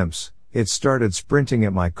a glimpse, it started sprinting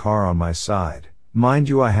at my car on my side. Mind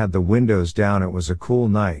you, I had the windows down, it was a cool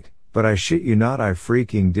night, but I shit you not, I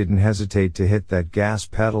freaking didn't hesitate to hit that gas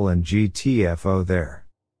pedal and GTFO there.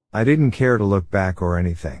 I didn't care to look back or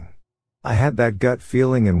anything. I had that gut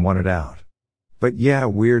feeling and wanted out. But yeah,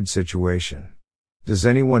 weird situation. Does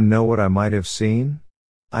anyone know what I might have seen?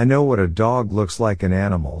 I know what a dog looks like in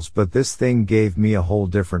animals, but this thing gave me a whole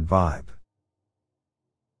different vibe.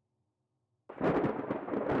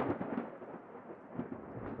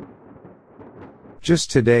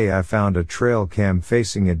 Just today I found a trail cam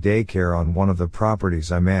facing a daycare on one of the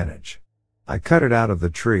properties I manage. I cut it out of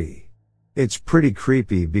the tree. It's pretty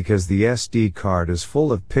creepy because the SD card is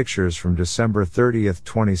full of pictures from December 30th,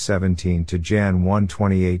 2017 to Jan 1,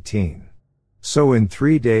 2018. So in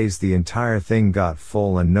 3 days the entire thing got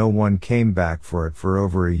full and no one came back for it for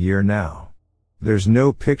over a year now. There's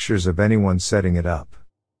no pictures of anyone setting it up.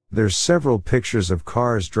 There's several pictures of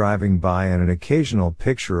cars driving by and an occasional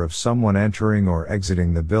picture of someone entering or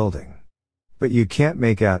exiting the building. But you can't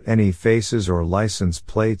make out any faces or license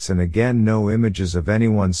plates, and again no images of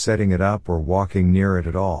anyone setting it up or walking near it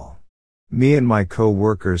at all. Me and my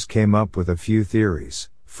co-workers came up with a few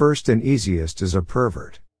theories. First and easiest is a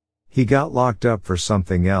pervert. He got locked up for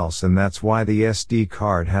something else and that's why the SD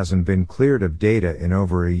card hasn't been cleared of data in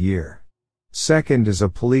over a year. Second is a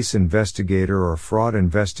police investigator or fraud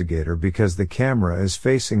investigator because the camera is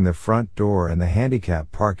facing the front door and the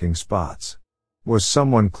handicap parking spots. Was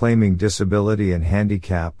someone claiming disability and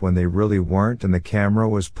handicap when they really weren't and the camera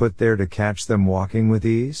was put there to catch them walking with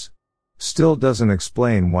ease? Still doesn't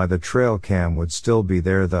explain why the trail cam would still be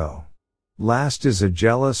there though. Last is a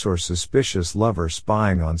jealous or suspicious lover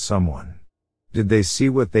spying on someone. Did they see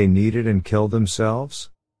what they needed and kill themselves?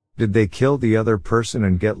 Did they kill the other person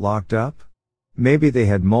and get locked up? Maybe they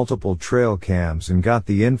had multiple trail cams and got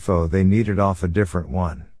the info they needed off a different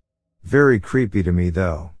one. Very creepy to me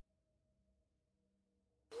though.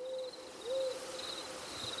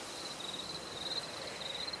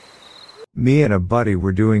 Me and a buddy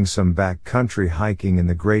were doing some backcountry hiking in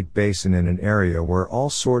the Great Basin in an area where all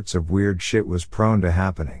sorts of weird shit was prone to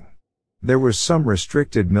happening. There was some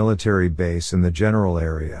restricted military base in the general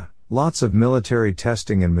area, lots of military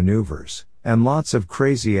testing and maneuvers, and lots of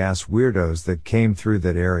crazy-ass weirdos that came through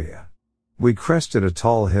that area. We crested a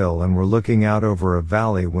tall hill and were looking out over a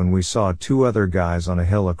valley when we saw 2 other guys on a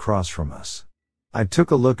hill across from us. I took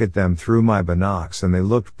a look at them through my binocs and they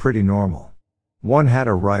looked pretty normal. One had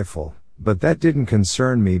a rifle, but that didn't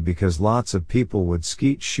concern me because lots of people would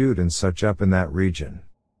skeet shoot and such up in that region.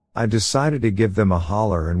 I decided to give them a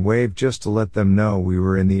holler and wave just to let them know we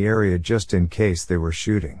were in the area just in case they were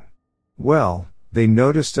shooting. Well, they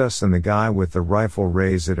noticed us and the guy with the rifle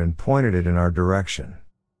raised it and pointed it in our direction.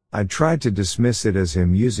 I tried to dismiss it as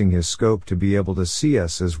him using his scope to be able to see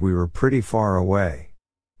us as we were pretty far away.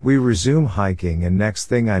 We resume hiking and next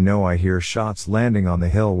thing I know I hear shots landing on the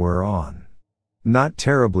hill we're on. Not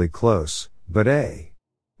terribly close, but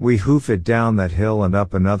we hoof it down that hill and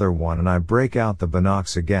up another one and I break out the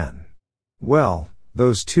binocs again. Well,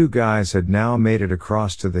 those 2 guys had now made it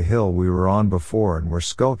across to the hill we were on before and were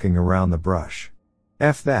skulking around the brush.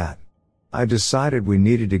 F that. I decided we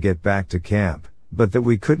needed to get back to camp, but that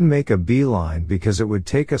we couldn't make a beeline because it would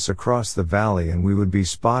take us across the valley and we would be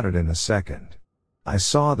spotted in a second. I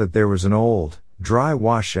saw that there was an old, dry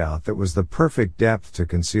washout that was the perfect depth to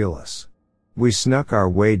conceal us. We snuck our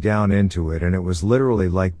way down into it and it was literally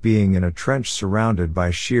like being in a trench surrounded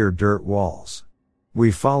by sheer dirt walls.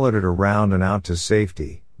 We followed it around and out to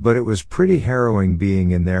safety, but it was pretty harrowing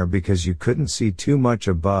being in there because you couldn't see too much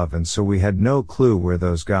above and so we had no clue where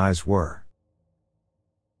those guys were.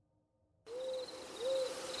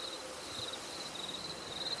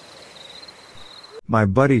 My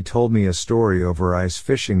buddy told me a story over ice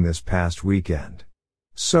fishing this past weekend.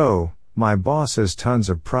 So, my boss has tons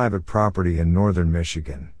of private property in northern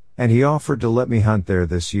Michigan, and he offered to let me hunt there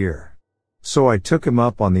this year. So I took him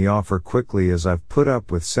up on the offer quickly as I've put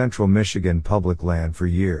up with central Michigan public land for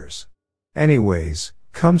years. Anyways,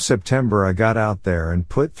 come September I got out there and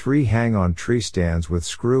put 3 hang-on tree stands with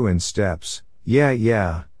screw-in steps.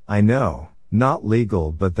 Yeah, I know, not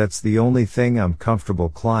legal but that's the only thing I'm comfortable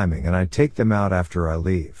climbing and I take them out after I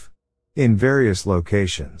leave. In various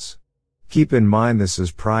locations. Keep in mind this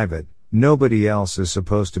is private. Nobody else is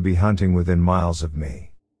supposed to be hunting within miles of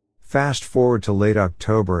me. Fast forward to late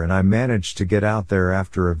October and I managed to get out there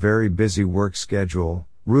after a very busy work schedule,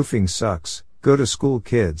 roofing sucks, go to school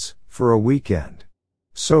kids, for a weekend.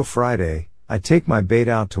 So Friday, I take my bait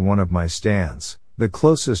out to one of my stands, the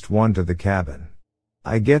closest one to the cabin.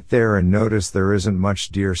 I get there and notice there isn't much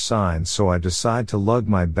deer sign so I decide to lug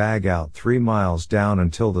my bag out 3 miles down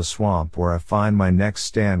until the swamp where I find my next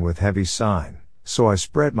stand with heavy sign. So I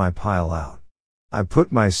spread my pile out. I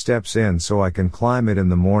put my steps in so I can climb it in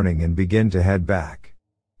the morning and begin to head back.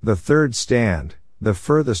 The third stand, the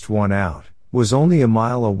furthest one out, was only a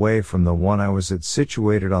mile away from the one I was at,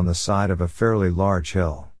 situated on the side of a fairly large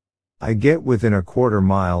hill. I get within a quarter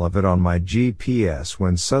mile of it on my GPS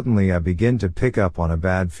when suddenly I begin to pick up on a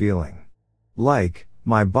bad feeling. Like,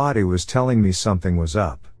 my body was telling me something was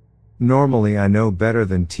up. Normally I know better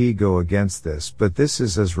than to go against this, but this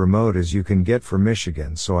is as remote as you can get for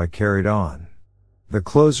Michigan, so I carried on. The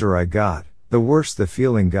closer I got, the worse the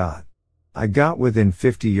feeling got. I got within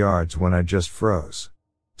 50 yards when I just froze.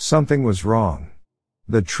 Something was wrong.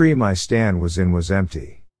 The tree my stand was in was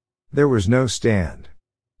empty. There was no stand.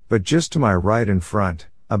 But just to my right in front,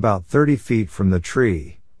 about 30 feet from the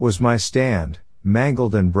tree, was my stand,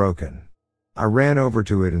 mangled and broken. I ran over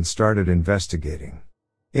to it and started investigating.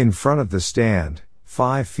 In front of the stand,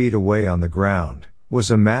 5 feet away on the ground, was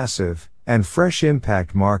a massive and fresh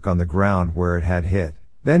impact mark on the ground where it had hit,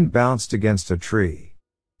 then bounced against a tree.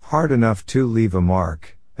 Hard enough to leave a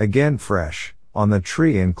mark, again fresh, on the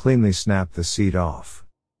tree and cleanly snapped the seat off.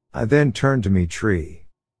 I then turned to me tree.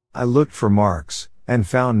 I looked for marks, and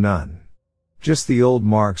found none. Just the old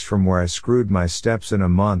marks from where I screwed my steps in a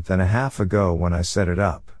month and a half ago when I set it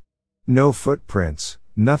up. No footprints,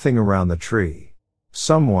 nothing around the tree.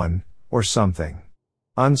 Someone, or something,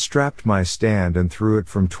 unstrapped my stand and threw it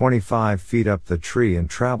from 25 feet up the tree and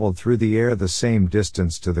traveled through the air the same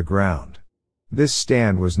distance to the ground. This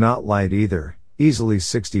stand was not light either, easily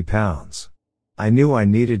 60 pounds. I knew I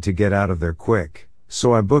needed to get out of there quick,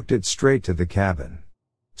 so I booked it straight to the cabin.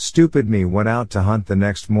 Stupid me went out to hunt the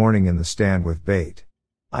next morning in the stand with bait.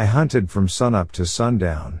 I hunted from sunup to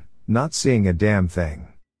sundown, not seeing a damn thing.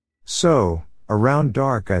 So, around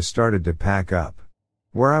dark I started to pack up.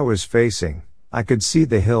 Where I was facing, I could see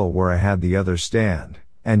the hill where I had the other stand,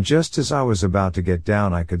 and just as I was about to get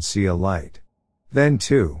down I could see a light. Then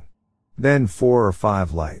 2. Then 4 or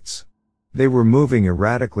 5 lights. They were moving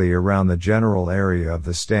erratically around the general area of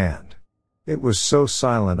the stand. It was so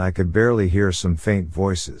silent I could barely hear some faint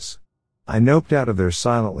voices. I noped out of there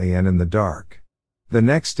silently and in the dark. The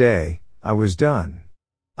next day, I was done.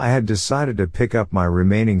 I had decided to pick up my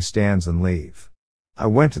remaining stands and leave. I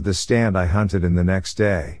went to the stand I hunted in the next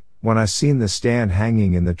day, when I seen the stand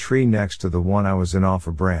hanging in the tree next to the one I was in off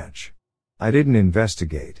a branch. I didn't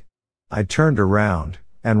investigate. I turned around,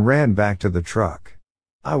 and ran back to the truck.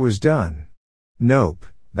 I was done. Nope,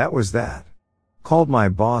 that was that. Called my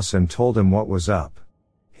boss and told him what was up.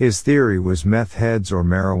 His theory was meth heads or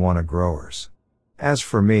marijuana growers. As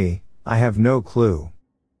for me, I have no clue.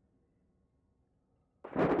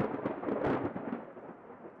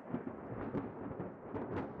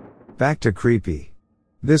 Back to creepy.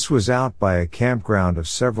 This was out by a campground of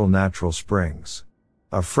several natural springs.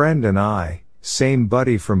 A friend and I, same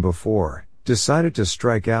buddy from before, decided to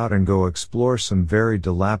strike out and go explore some very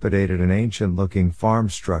dilapidated and ancient-looking farm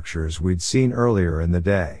structures we'd seen earlier in the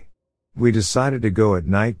day. We decided to go at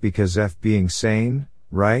night because being sane,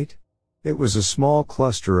 right? It was a small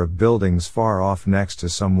cluster of buildings far off next to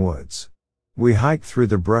some woods. We hiked through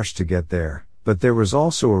the brush to get there, but there was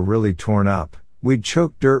also a really torn up, we'd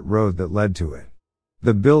choked dirt road that led to it.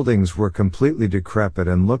 The buildings were completely decrepit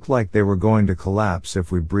and looked like they were going to collapse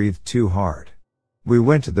if we breathed too hard. We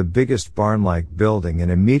went to the biggest barn-like building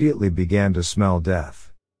and immediately began to smell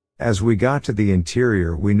death. As we got to the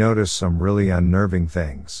interior we noticed some really unnerving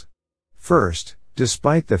things. First,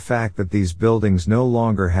 despite the fact that these buildings no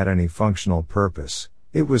longer had any functional purpose,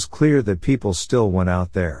 it was clear that people still went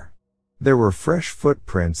out there. There were fresh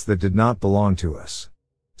footprints that did not belong to us.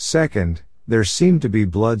 Second, there seemed to be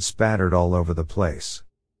blood spattered all over the place.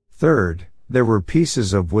 Third, there were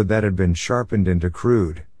pieces of wood that had been sharpened into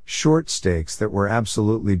crude, short stakes that were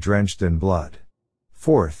absolutely drenched in blood.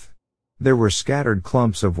 Fourth, there were scattered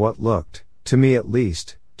clumps of what looked, to me at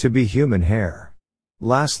least, to be human hair.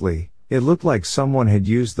 Lastly, it looked like someone had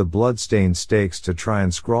used the blood-stained stakes to try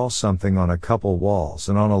and scrawl something on a couple walls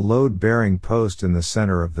and on a load-bearing post in the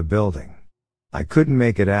center of the building. I couldn't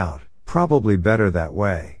make it out, probably better that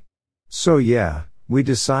way. So yeah, we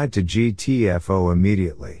decide to GTFO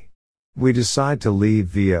immediately. We decide to leave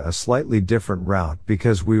via a slightly different route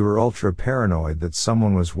because we were ultra paranoid that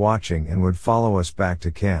someone was watching and would follow us back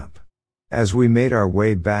to camp. As we made our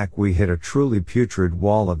way back we hit a truly putrid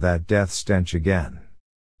wall of that death stench again.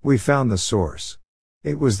 We found the source.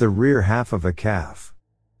 It was the rear half of a calf.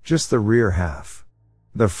 Just the rear half.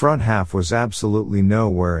 The front half was absolutely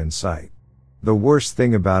nowhere in sight. The worst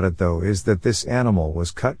thing about it though is that this animal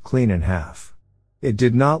was cut clean in half. It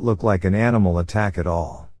did not look like an animal attack at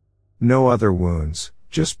all. No other wounds,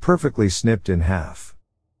 just perfectly snipped in half.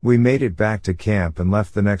 We made it back to camp and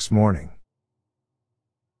left the next morning.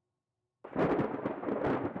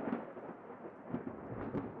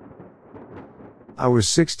 I was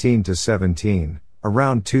 16 to 17,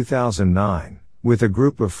 around 2009, with a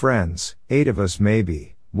group of friends, 8 of us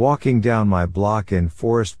maybe, walking down my block in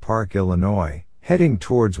Forest Park, Illinois, heading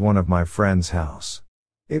towards one of my friend's house.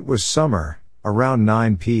 It was summer, around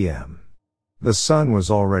 9 p.m. The sun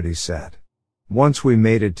was already set. Once we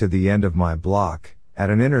made it to the end of my block,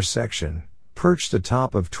 at an intersection, perched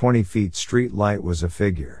atop of 20 feet street light was a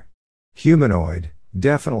figure. Humanoid,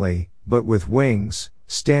 definitely, but with wings,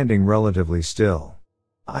 standing relatively still.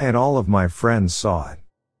 I and all of my friends saw it.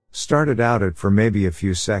 Started out it for maybe a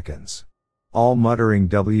few seconds. All muttering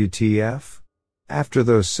WTF? After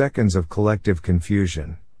those seconds of collective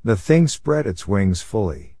confusion, the thing spread its wings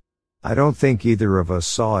fully. I don't think either of us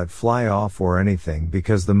saw it fly off or anything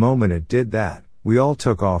because the moment it did that, we all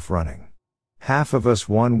took off running. Half of us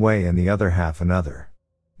one way and the other half another.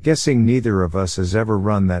 Guessing neither of us has ever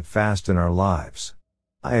run that fast in our lives.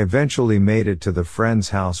 I eventually made it to the friend's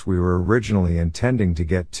house we were originally intending to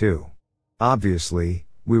get to. Obviously,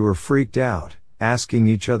 we were freaked out, asking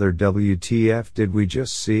each other WTF did we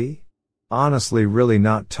just see? Honestly really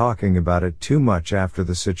not talking about it too much after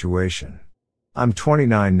the situation. I'm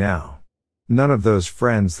 29 now. None of those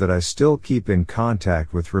friends that I still keep in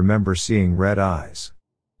contact with remember seeing red eyes.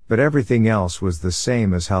 But everything else was the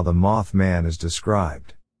same as how the Mothman is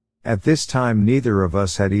described. At this time neither of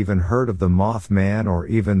us had even heard of the Mothman or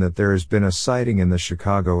even that there has been a sighting in the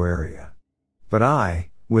Chicago area. But I,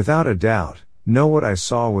 without a doubt, know what I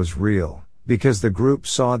saw was real, because the group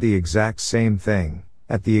saw the exact same thing,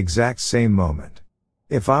 at the exact same moment.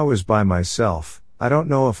 If I was by myself, I don't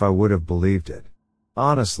know if I would have believed it.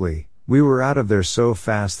 Honestly, we were out of there so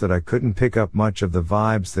fast that I couldn't pick up much of the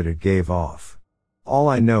vibes that it gave off. All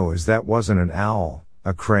I know is that wasn't an owl,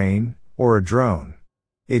 a crane, or a drone.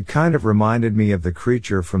 It kind of reminded me of the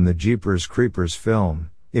creature from the Jeepers Creepers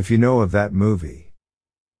film, if you know of that movie.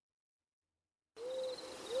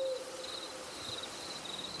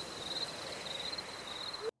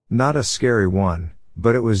 Not a scary one,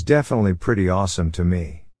 but it was definitely pretty awesome to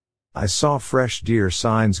me. I saw fresh deer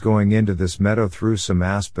signs going into this meadow through some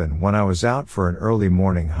aspen when I was out for an early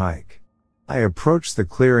morning hike. I approached the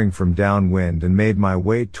clearing from downwind and made my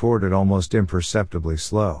way toward it almost imperceptibly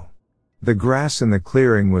slow. The grass in the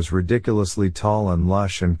clearing was ridiculously tall and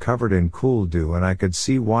lush and covered in cool dew, and I could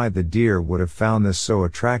see why the deer would have found this so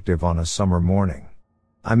attractive on a summer morning.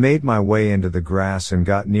 I made my way into the grass and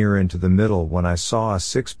got near into the middle when I saw a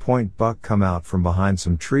 6-point buck come out from behind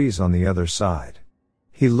some trees on the other side.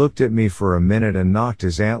 He looked at me for a minute and knocked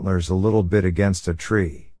his antlers a little bit against a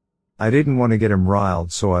tree. I didn't want to get him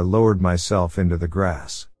riled, so I lowered myself into the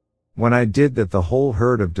grass. When I did that, the whole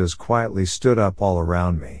herd of does quietly stood up all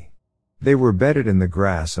around me. They were bedded in the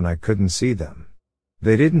grass and I couldn't see them.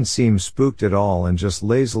 They didn't seem spooked at all and just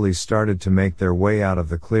lazily started to make their way out of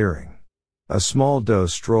the clearing. A small doe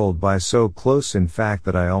strolled by so close in fact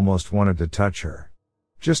that I almost wanted to touch her.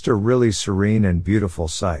 Just a really serene and beautiful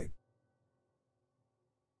sight.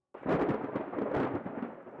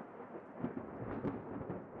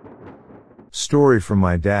 Story from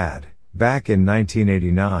my dad. Back in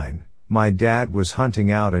 1989, my dad was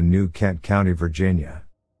hunting out in New Kent County, Virginia.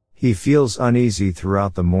 He feels uneasy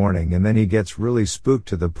throughout the morning and then he gets really spooked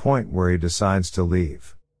to the point where he decides to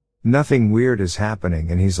leave. Nothing weird is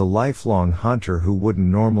happening and he's a lifelong hunter who wouldn't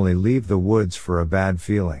normally leave the woods for a bad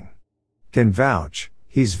feeling. Can vouch,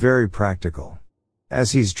 he's very practical.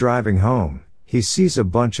 As he's driving home, he sees a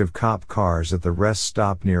bunch of cop cars at the rest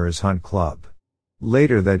stop near his hunt club.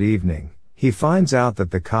 Later that evening, he finds out that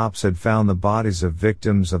the cops had found the bodies of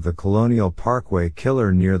victims of the Colonial Parkway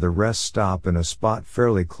killer near the rest stop in a spot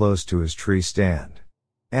fairly close to his tree stand.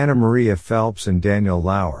 Anna Maria Phelps and Daniel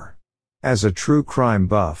Lauer. As a true crime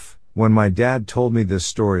buff, when my dad told me this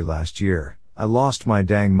story last year, I lost my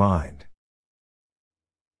dang mind.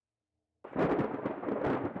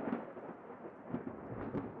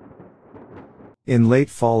 In late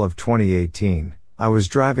fall of 2018, I was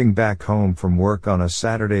driving back home from work on a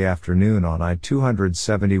Saturday afternoon on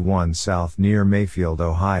I-271 South near Mayfield,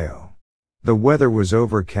 Ohio. The weather was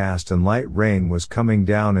overcast and light rain was coming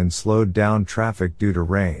down and slowed down traffic due to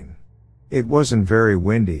rain. It wasn't very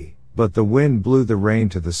windy, but the wind blew the rain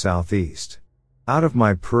to the southeast. Out of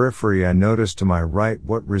my periphery I noticed to my right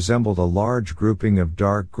what resembled a large grouping of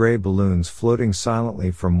dark gray balloons floating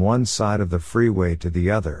silently from one side of the freeway to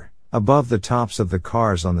the other, above the tops of the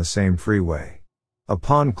cars on the same freeway.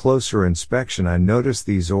 Upon closer inspection I noticed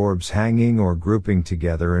these orbs hanging or grouping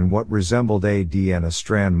together in what resembled a D and a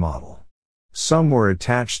strand model. Some were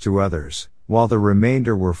attached to others, while the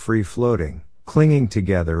remainder were free-floating, clinging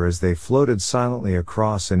together as they floated silently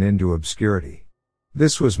across and into obscurity.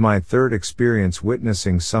 This was my third experience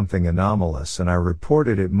witnessing something anomalous and I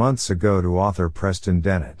reported it months ago to author Preston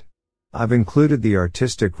Dennett. I've included the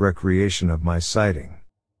artistic recreation of my sighting.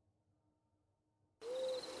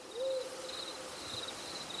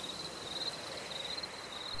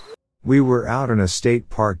 We were out in a state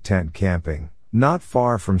park tent camping, not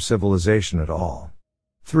far from civilization at all.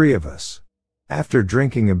 3 of us. After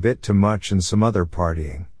drinking a bit too much and some other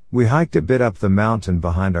partying, we hiked a bit up the mountain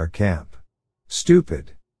behind our camp.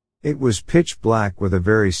 Stupid. It was pitch black with a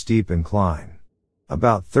very steep incline.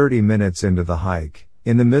 About 30 minutes into the hike,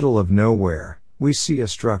 in the middle of nowhere, we see a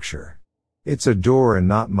structure. It's a door and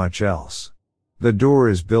not much else. The door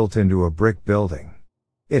is built into a brick building.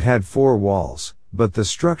 It had 4 walls, but the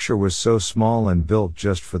structure was so small and built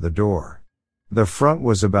just for the door. The front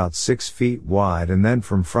was about 6 feet wide, and then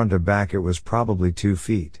from front to back it was probably 2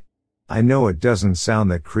 feet. I know it doesn't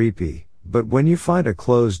sound that creepy, but when you find a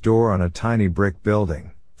closed door on a tiny brick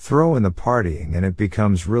building, throw in the partying and it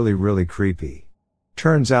becomes really creepy.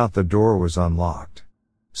 Turns out the door was unlocked.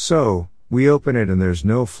 So, we open it and there's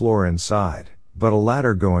no floor inside, but a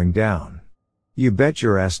ladder going down. You bet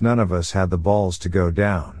your ass none of us had the balls to go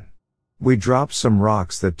down. We dropped some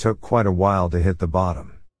rocks that took quite a while to hit the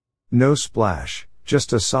bottom. No splash,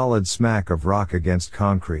 just a solid smack of rock against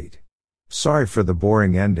concrete. Sorry for the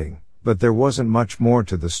boring ending, but there wasn't much more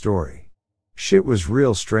to the story. Shit was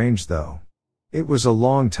real strange though. It was a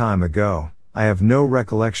long time ago, I have no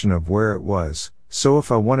recollection of where it was, so if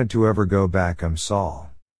I wanted to ever go back I'm Saul.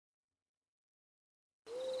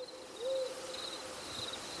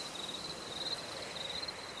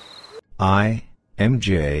 I,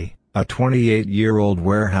 MJ, a 28-year-old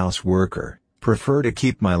warehouse worker, prefer to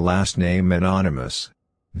keep my last name anonymous.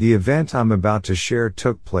 The event I'm about to share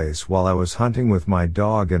took place while I was hunting with my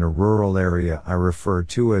dog in a rural area I refer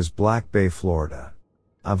to as Black Bay, Florida.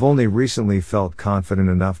 I've only recently felt confident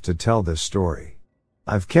enough to tell this story.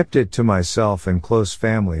 I've kept it to myself and close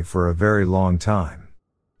family for a very long time.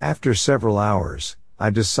 After several hours,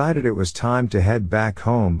 I decided it was time to head back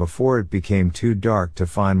home before it became too dark to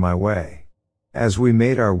find my way. As we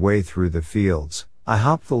made our way through the fields, I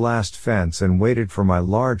hopped the last fence and waited for my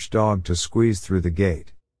large dog to squeeze through the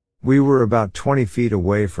gate. We were about 20 feet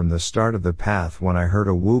away from the start of the path when I heard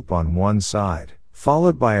a whoop on one side,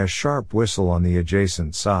 followed by a sharp whistle on the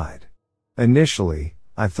adjacent side. Initially,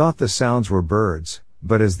 I thought the sounds were birds,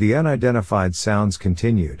 but as the unidentified sounds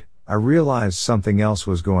continued, I realized something else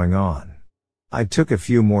was going on. I took a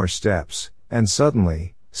few more steps, and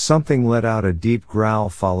suddenly, something let out a deep growl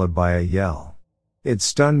followed by a yell. It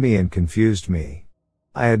stunned me and confused me.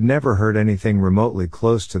 I had never heard anything remotely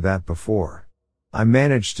close to that before. I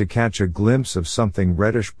managed to catch a glimpse of something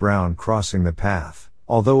reddish-brown crossing the path,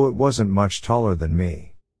 although it wasn't much taller than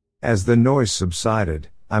me. As the noise subsided,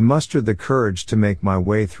 I mustered the courage to make my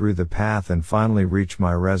way through the path and finally reach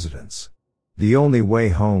my residence. The only way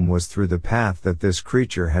home was through the path that this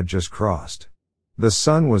creature had just crossed. The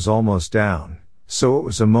sun was almost down, so it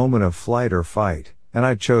was a moment of flight or fight, and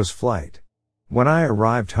I chose flight. When I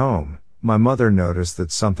arrived home, my mother noticed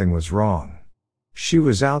that something was wrong. She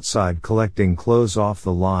was outside collecting clothes off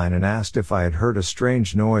the line and asked if I had heard a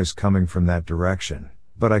strange noise coming from that direction,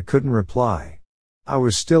 but I couldn't reply. I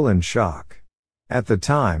was still in shock. At the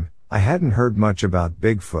time, I hadn't heard much about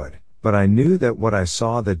Bigfoot, but I knew that what I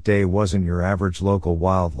saw that day wasn't your average local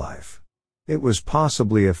wildlife. It was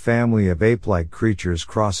possibly a family of ape-like creatures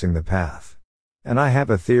crossing the path. And I have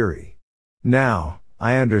a theory. Now,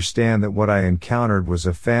 I understand that what I encountered was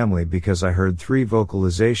a family because I heard 3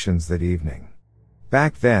 vocalizations that evening.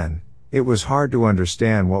 Back then, it was hard to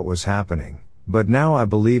understand what was happening, but now I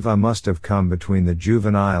believe I must have come between the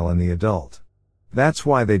juvenile and the adult. That's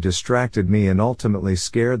why they distracted me and ultimately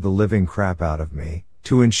scared the living crap out of me,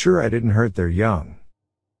 to ensure I didn't hurt their young.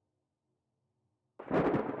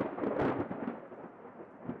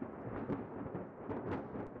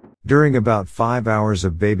 During about 5 hours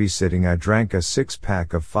of babysitting, I drank a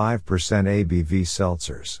 6-pack of 5% ABV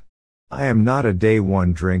seltzers. I am not a day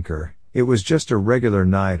one drinker, it was just a regular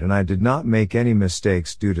night and I did not make any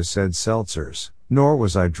mistakes due to said seltzers, nor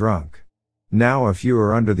was I drunk. Now if you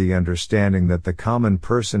are under the understanding that the common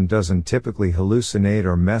person doesn't typically hallucinate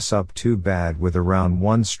or mess up too bad with around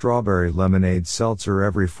 1 strawberry lemonade seltzer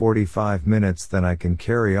every 45 minutes, then I can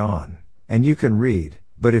carry on, and you can read.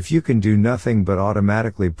 But if you can do nothing but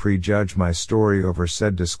automatically prejudge my story over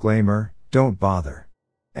said disclaimer, don't bother.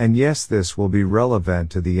 And yes, this will be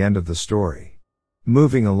relevant to the end of the story.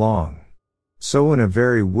 Moving along. So in a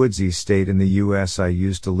very woodsy state in the US I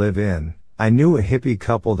used to live in, I knew a hippie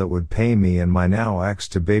couple that would pay me and my now ex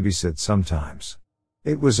to babysit sometimes.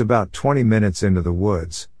 It was about 20 minutes into the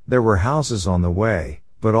woods, there were houses on the way,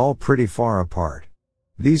 but all pretty far apart.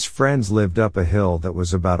 These friends lived up a hill that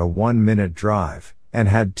was about a 1-minute drive, and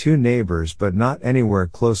had 2 neighbors but not anywhere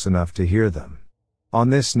close enough to hear them. On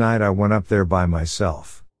this night I went up there by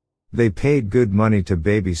myself. They paid good money to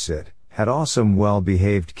babysit, had awesome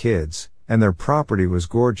well-behaved kids, and their property was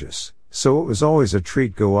gorgeous, so it was always a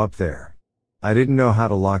treat go up there. I didn't know how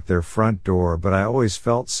to lock their front door, but I always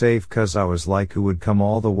felt safe 'cause I was like, who would come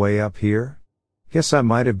all the way up here? Guess I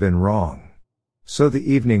might have been wrong. So the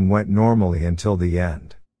evening went normally until the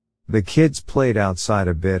end. The kids played outside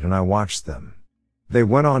a bit and I watched them. They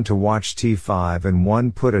went on to watch T5 and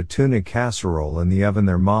one put a tuna casserole in the oven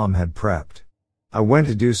their mom had prepped. I went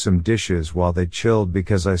to do some dishes while they chilled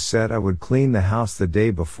because I said I would clean the house the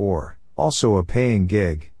day before, also a paying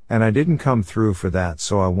gig, and I didn't come through for that,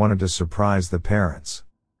 so I wanted to surprise the parents.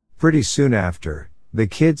 Pretty soon after, the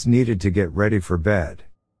kids needed to get ready for bed.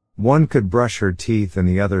 One could brush her teeth and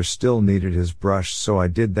the other still needed his brush, so I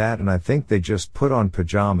did that and I think they just put on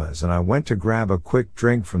pajamas and I went to grab a quick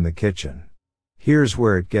drink from the kitchen. Here's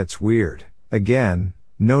where it gets weird. Again,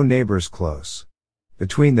 no neighbors close.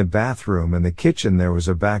 Between the bathroom and the kitchen there was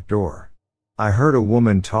a back door. I heard a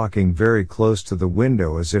woman talking very close to the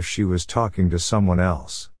window as if she was talking to someone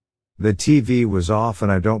else. The TV was off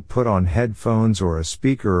and I don't put on headphones or a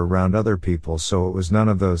speaker around other people, so it was none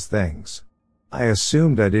of those things. I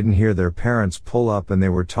assumed I didn't hear their parents pull up and they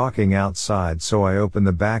were talking outside, so I opened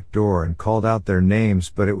the back door and called out their names,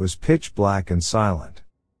 but it was pitch black and silent.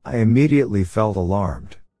 I immediately felt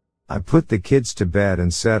alarmed. I put the kids to bed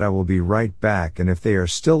and said I will be right back, and if they are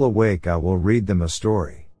still awake I will read them a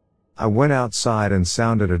story. I went outside and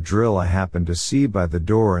sounded a drill I happened to see by the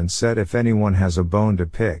door and said if anyone has a bone to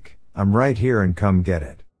pick, I'm right here and come get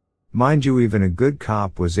it. Mind you, even a good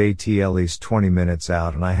cop was at least 20 minutes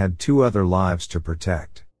out and I had 2 other lives to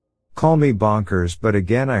protect. Call me bonkers, but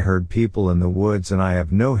again I heard people in the woods and I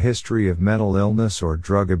have no history of mental illness or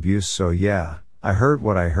drug abuse, so yeah, I heard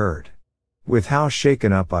what I heard. With how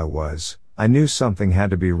shaken up I was, I knew something had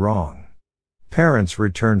to be wrong. Parents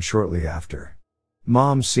returned shortly after.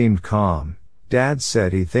 Mom seemed calm. Dad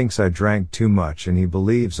said he thinks I drank too much and he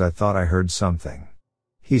believes I thought I heard something.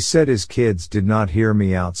 He said his kids did not hear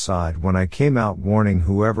me outside when I came out warning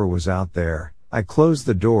whoever was out there. I closed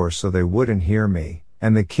the door so they wouldn't hear me,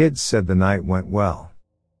 and the kids said the night went well.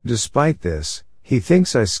 Despite this, he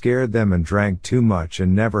thinks I scared them and drank too much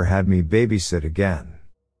and never had me babysit again.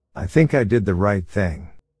 I think I did the right thing.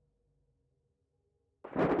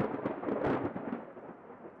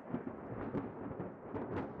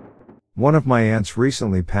 One of my aunts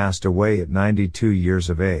recently passed away at 92 years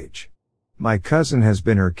of age. My cousin has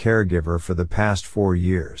been her caregiver for the past 4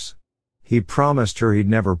 years. He promised her he'd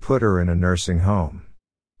never put her in a nursing home.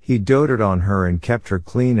 He doted on her and kept her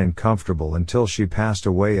clean and comfortable until she passed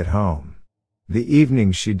away at home. The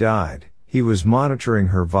evening she died, he was monitoring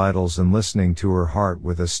her vitals and listening to her heart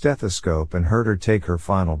with a stethoscope and heard her take her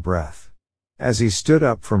final breath. As he stood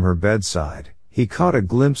up from her bedside, he caught a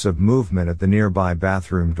glimpse of movement at the nearby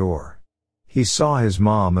bathroom door. He saw his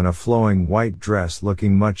mom in a flowing white dress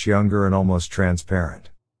looking much younger and almost transparent.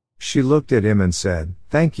 She looked at him and said,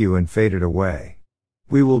 "Thank you," and faded away.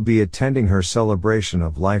 We will be attending her celebration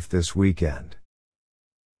of life this weekend.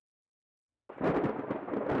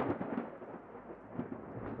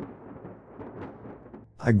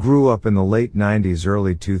 I grew up in the late 90s,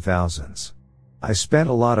 early 2000s. I spent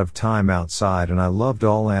a lot of time outside and I loved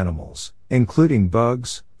all animals, including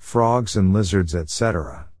bugs, frogs and lizards,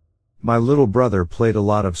 etc. My little brother played a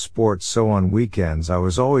lot of sports, so on weekends I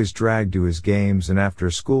was always dragged to his games, and after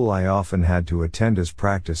school I often had to attend his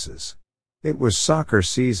practices. It was soccer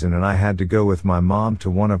season and I had to go with my mom to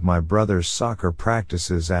one of my brother's soccer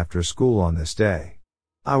practices after school on this day.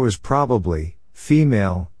 I was probably,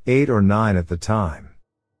 female, 8 or 9 at the time.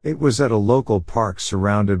 It was at a local park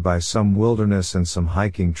surrounded by some wilderness and some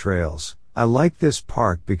hiking trails. I liked this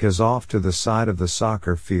park because off to the side of the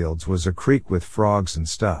soccer fields was a creek with frogs and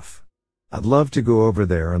stuff. I'd love to go over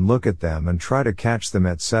there and look at them and try to catch them,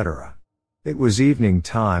 etc. It was evening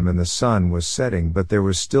time and the sun was setting, but there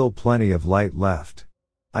was still plenty of light left.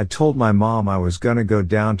 I told my mom I was gonna go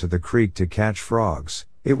down to the creek to catch frogs.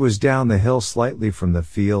 It was down the hill slightly from the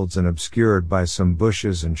fields and obscured by some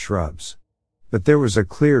bushes and shrubs. But there was a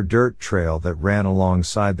clear dirt trail that ran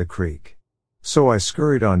alongside the creek. So I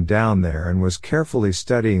scurried on down there and was carefully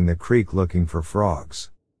studying the creek looking for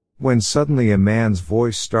frogs. When suddenly a man's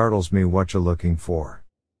voice startles me, "What you looking for?"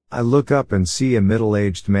 I look up and see a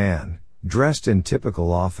middle-aged man, dressed in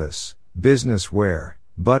typical office, business wear,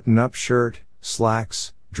 button-up shirt,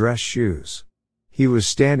 slacks, dress shoes. He was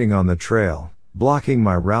standing on the trail, blocking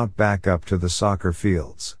my route back up to the soccer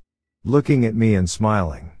fields. Looking at me and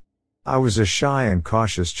smiling. I was a shy and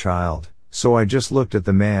cautious child, so I just looked at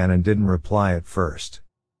the man and didn't reply at first.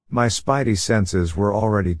 My spidey senses were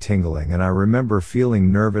already tingling and I remember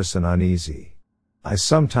feeling nervous and uneasy. I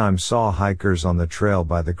sometimes saw hikers on the trail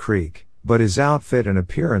by the creek, but his outfit and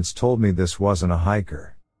appearance told me this wasn't a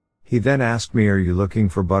hiker. He then asked me, "Are you looking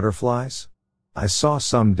for butterflies?" I saw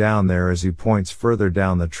some down there as he points further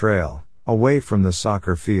down the trail, away from the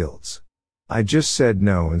soccer fields. I just said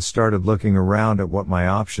no and started looking around at what my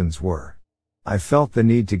options were. I felt the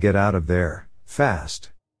need to get out of there,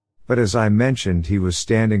 fast. But as I mentioned, he was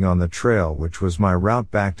standing on the trail, which was my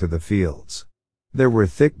route back to the fields. There were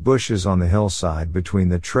thick bushes on the hillside between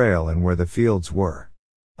the trail and where the fields were.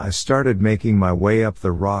 I started making my way up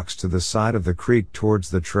the rocks to the side of the creek towards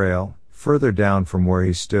the trail, further down from where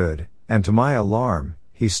he stood, and to my alarm,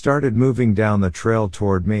 he started moving down the trail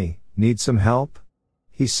toward me. "Need some help?"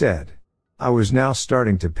 he said. I was now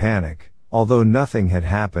starting to panic. Although nothing had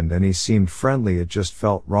happened and he seemed friendly, it just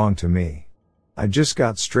felt wrong to me. I just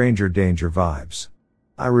got stranger danger vibes.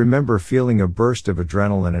 I remember feeling a burst of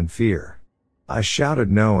adrenaline and fear. I shouted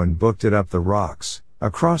no and booked it up the rocks,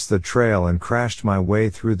 across the trail, and crashed my way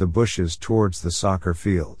through the bushes towards the soccer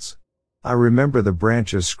fields. I remember the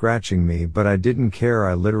branches scratching me, but I didn't care.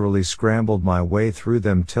 I literally scrambled my way through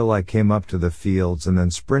them till I came up to the fields and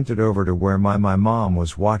then sprinted over to where my mom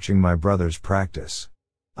was watching my brothers practice.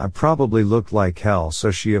 I probably looked like hell,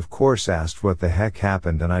 so she of course asked what the heck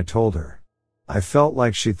happened, and I told her. I felt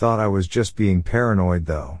like she thought I was just being paranoid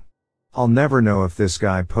though. I'll never know if this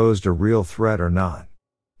guy posed a real threat or not.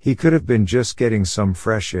 He could have been just getting some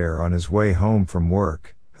fresh air on his way home from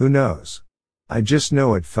work, who knows? I just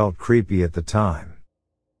know it felt creepy at the time.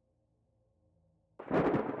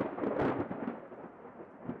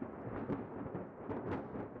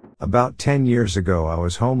 About 10 years ago, I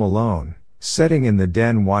was home alone, sitting in the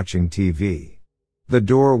den watching TV. The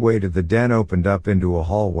doorway to the den opened up into a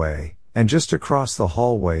hallway, and just across the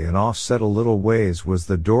hallway and offset a little ways was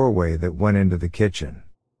the doorway that went into the kitchen.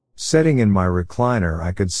 Sitting in my recliner,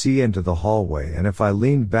 I could see into the hallway, and if I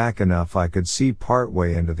leaned back enough I could see part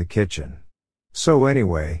way into the kitchen. So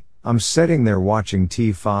anyway, I'm sitting there watching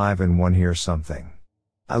T5 and one hears something.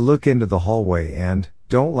 I look into the hallway and,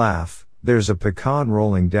 don't laugh, there's a pecan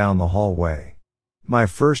rolling down the hallway. My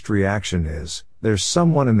first reaction is, there's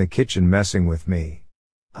someone in the kitchen messing with me.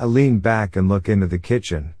 I lean back and look into the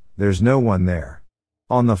kitchen. There's no one there.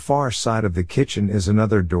 On the far side of the kitchen is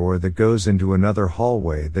another door that goes into another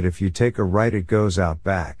hallway that if you take a right it goes out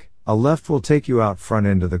back, a left will take you out front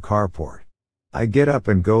into the carport. I get up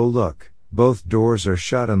and go look, both doors are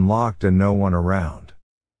shut and locked and no one around.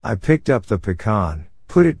 I picked up the pecan,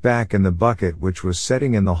 put it back in the bucket which was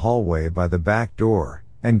sitting in the hallway by the back door,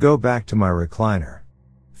 and go back to my recliner.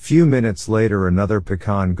 Few minutes later another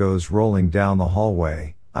pecan goes rolling down the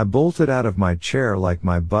hallway. I bolted out of my chair like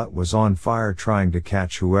my butt was on fire trying to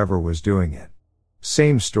catch whoever was doing it.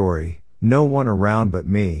 Same story, no one around but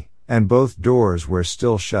me, and both doors were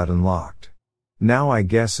still shut and locked. Now I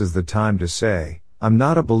guess is the time to say, I'm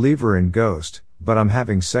not a believer in ghosts, but I'm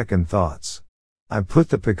having second thoughts. I put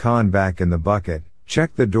the pecan back in the bucket,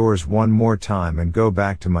 check the doors one more time and go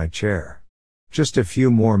back to my chair. Just a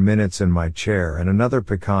few more minutes in my chair and another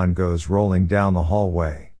pecan goes rolling down the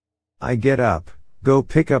hallway. I get up, go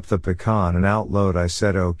pick up the pecan and out loud I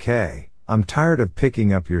said, "Okay, I'm tired of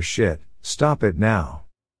picking up your shit, stop it now."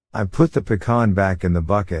 I put the pecan back in the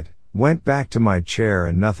bucket, went back to my chair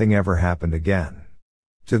and nothing ever happened again.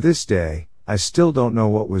 To this day, I still don't know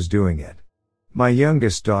what was doing it. My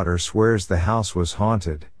youngest daughter swears the house was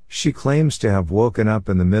haunted. She claims to have woken up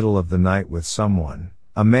in the middle of the night with someone,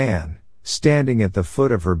 a man, standing at the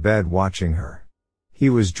foot of her bed watching her. He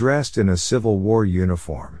was dressed in a Civil War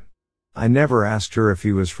uniform. I never asked her if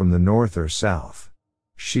he was from the north or south.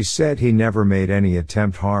 She said he never made any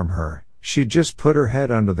attempt to harm her, she'd just put her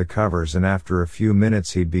head under the covers and after a few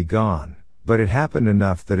minutes he'd be gone, but it happened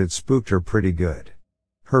enough that it spooked her pretty good.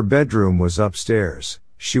 Her bedroom was upstairs.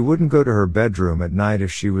 She wouldn't go to her bedroom at night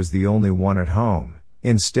if she was the only one at home.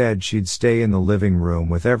 Instead she'd stay in the living room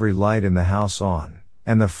with every light in the house on,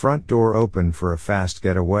 and the front door open for a fast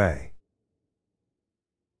getaway.